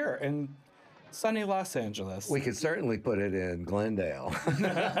it here in sunny Los Angeles. We could certainly put it in Glendale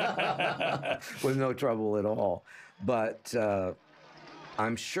with no trouble at all. But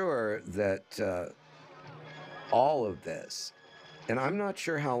I'm sure that all of this, and I'm not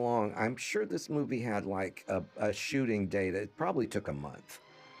sure how long, I'm sure this movie had like a shooting date. It probably took a month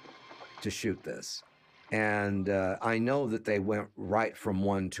to shoot this. And I know that they went right from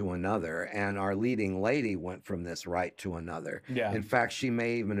one to another, and our leading lady went from this right to another. Yeah. In fact, she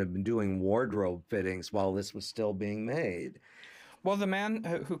may even have been doing wardrobe fittings while this was still being made. Well, the man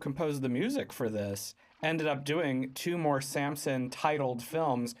who composed the music for this ended up doing 2 more Samson-titled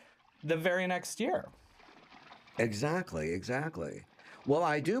films the very next year. Exactly, exactly. Well,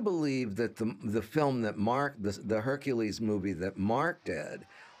 I do believe that the film that Mark, the Hercules movie that Mark did,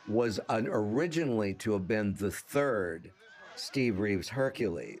 was originally to have been the third Steve Reeves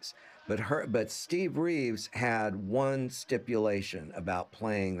Hercules. But Steve Reeves had one stipulation about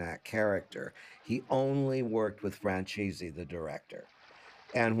playing that character. He only worked with Franchese, the director.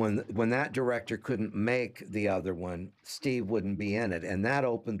 And when that director couldn't make the other one, Steve wouldn't be in it, and that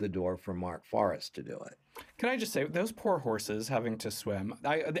opened the door for Mark Forrest to do it. Can I just say, those poor horses having to swim,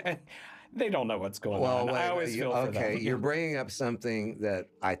 they don't know what's going on. Wait, I always feel for them. okay, you're bringing up something that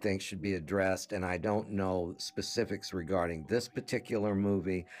I think should be addressed, and I don't know specifics regarding this particular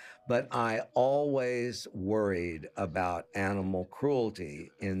movie, but I always worried about animal cruelty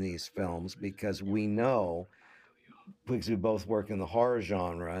in these films because we know, because we both work in the horror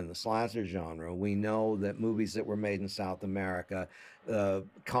genre and the slasher genre, we know that movies that were made in South America,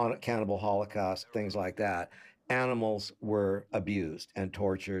 Cannibal Holocaust, things like that, animals were abused and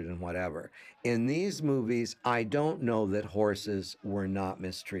tortured and whatever. In these movies, I don't know that horses were not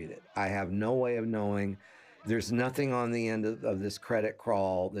mistreated. I have no way of knowing. There's nothing on the end of this credit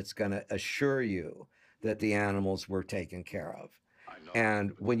crawl that's going to assure you that the animals were taken care of.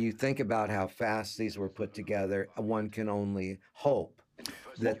 And when you think about how fast these were put together, one can only hope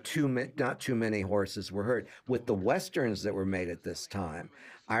that not too many horses were hurt. With the westerns that were made at this time,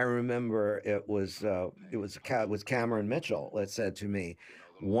 I remember it was Cameron Mitchell that said to me,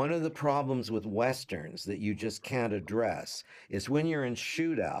 one of the problems with westerns that you just can't address is when you're in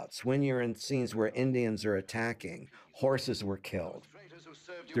shootouts, when you're in scenes where Indians are attacking, horses were killed.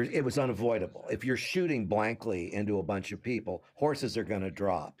 It was unavoidable. If you're shooting blankly into a bunch of people, horses are going to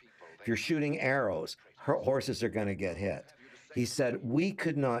drop. If you're shooting arrows, horses are going to get hit. He said, we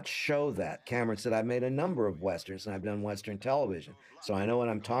could not show that. Cameron said, I've made a number of westerns and I've done Western television, so I know what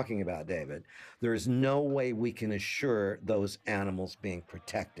I'm talking about, David. There is no way we can assure those animals being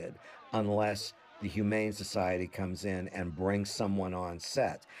protected unless the Humane Society comes in and brings someone on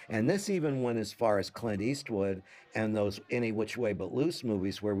set. And this even went as far as Clint Eastwood and those Any Which Way But Loose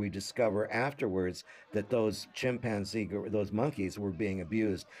movies, where we discover afterwards that those those monkeys were being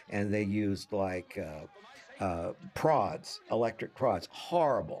abused, and they used like prods, electric prods.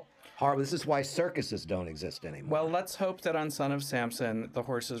 Horrible. Horrible. This is why circuses don't exist anymore. Well, let's hope that on Son of Samson, the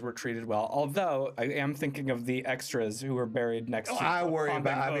horses were treated well. Although I am thinking of the extras who were buried next to. I worry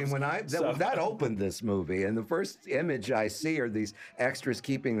about. I mean, when that opened this movie, and the first image I see are these extras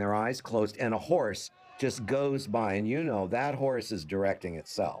keeping their eyes closed, and a horse just goes by, and you know that horse is directing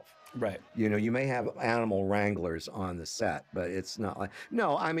itself. Right. You know, you may have animal wranglers on the set, but it's not like.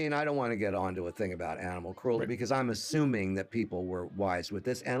 No, I mean, I don't want to get onto a thing about animal cruelty because I'm assuming that people were wise with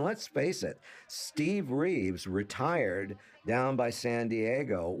this. And let's face it, Steve Reeves retired down by San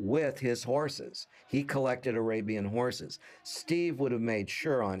Diego with his horses. He collected Arabian horses. Steve would have made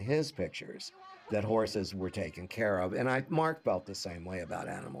sure on his pictures that horses were taken care of. And Mark felt the same way about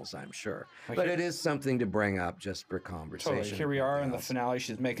animals, I'm sure. But it is something to bring up just for conversation. Totally. Here we are in the finale.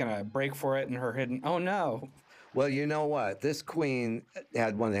 She's making a break for it, and her hidden, oh no. Well, you know what? This queen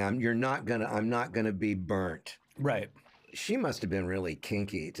had one thing. I'm not gonna be burnt. Right. She must have been really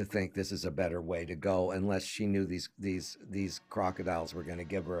kinky to think this is a better way to go, unless she knew these crocodiles were going to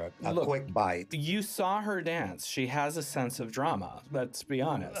give her a quick bite. You saw her dance. She has a sense of drama. Let's be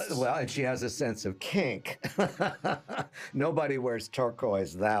honest. Well, and she has a sense of kink. Nobody wears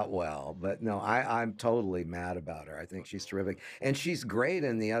turquoise that well, but no, I'm totally mad about her. I think she's terrific, and she's great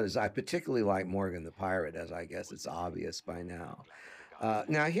in the others. I particularly like Morgan the Pirate, as I guess it's obvious by now.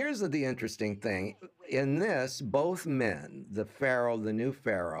 Now, here's the interesting thing. In this, both men, the new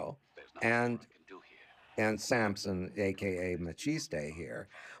Pharaoh, and Samson, a.k.a. Machiste here,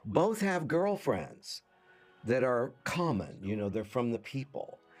 both have girlfriends that are common. You know, they're from the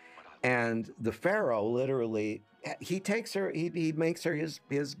people. And the Pharaoh literally, he takes her, he makes her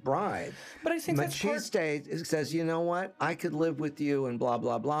his bride. But I think Machiste says, you know what, I could live with you and blah,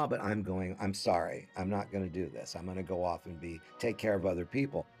 blah, blah, but I'm sorry. I'm not going to do this. I'm going to go off and take care of other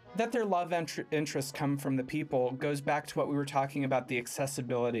people. That their love interests come from the people goes back to what we were talking about, the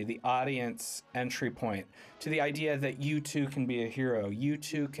accessibility, the audience entry point, to the idea that you too can be a hero. You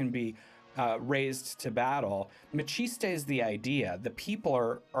too can be raised to battle. Machiste is the idea. The people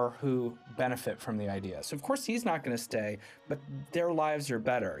are who benefit from the idea. So of course he's not going to stay, but their lives are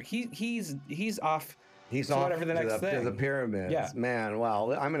better. He's off. He's to off whatever the next thing. To the pyramids. Yeah. Man,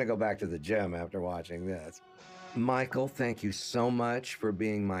 well, I'm going to go back to the gym after watching this. Michael, thank you so much for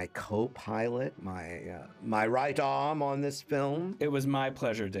being my co-pilot, my right arm on this film. It was my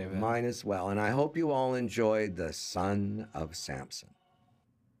pleasure, David. Mine as well. And I hope you all enjoyed The Son of Samson.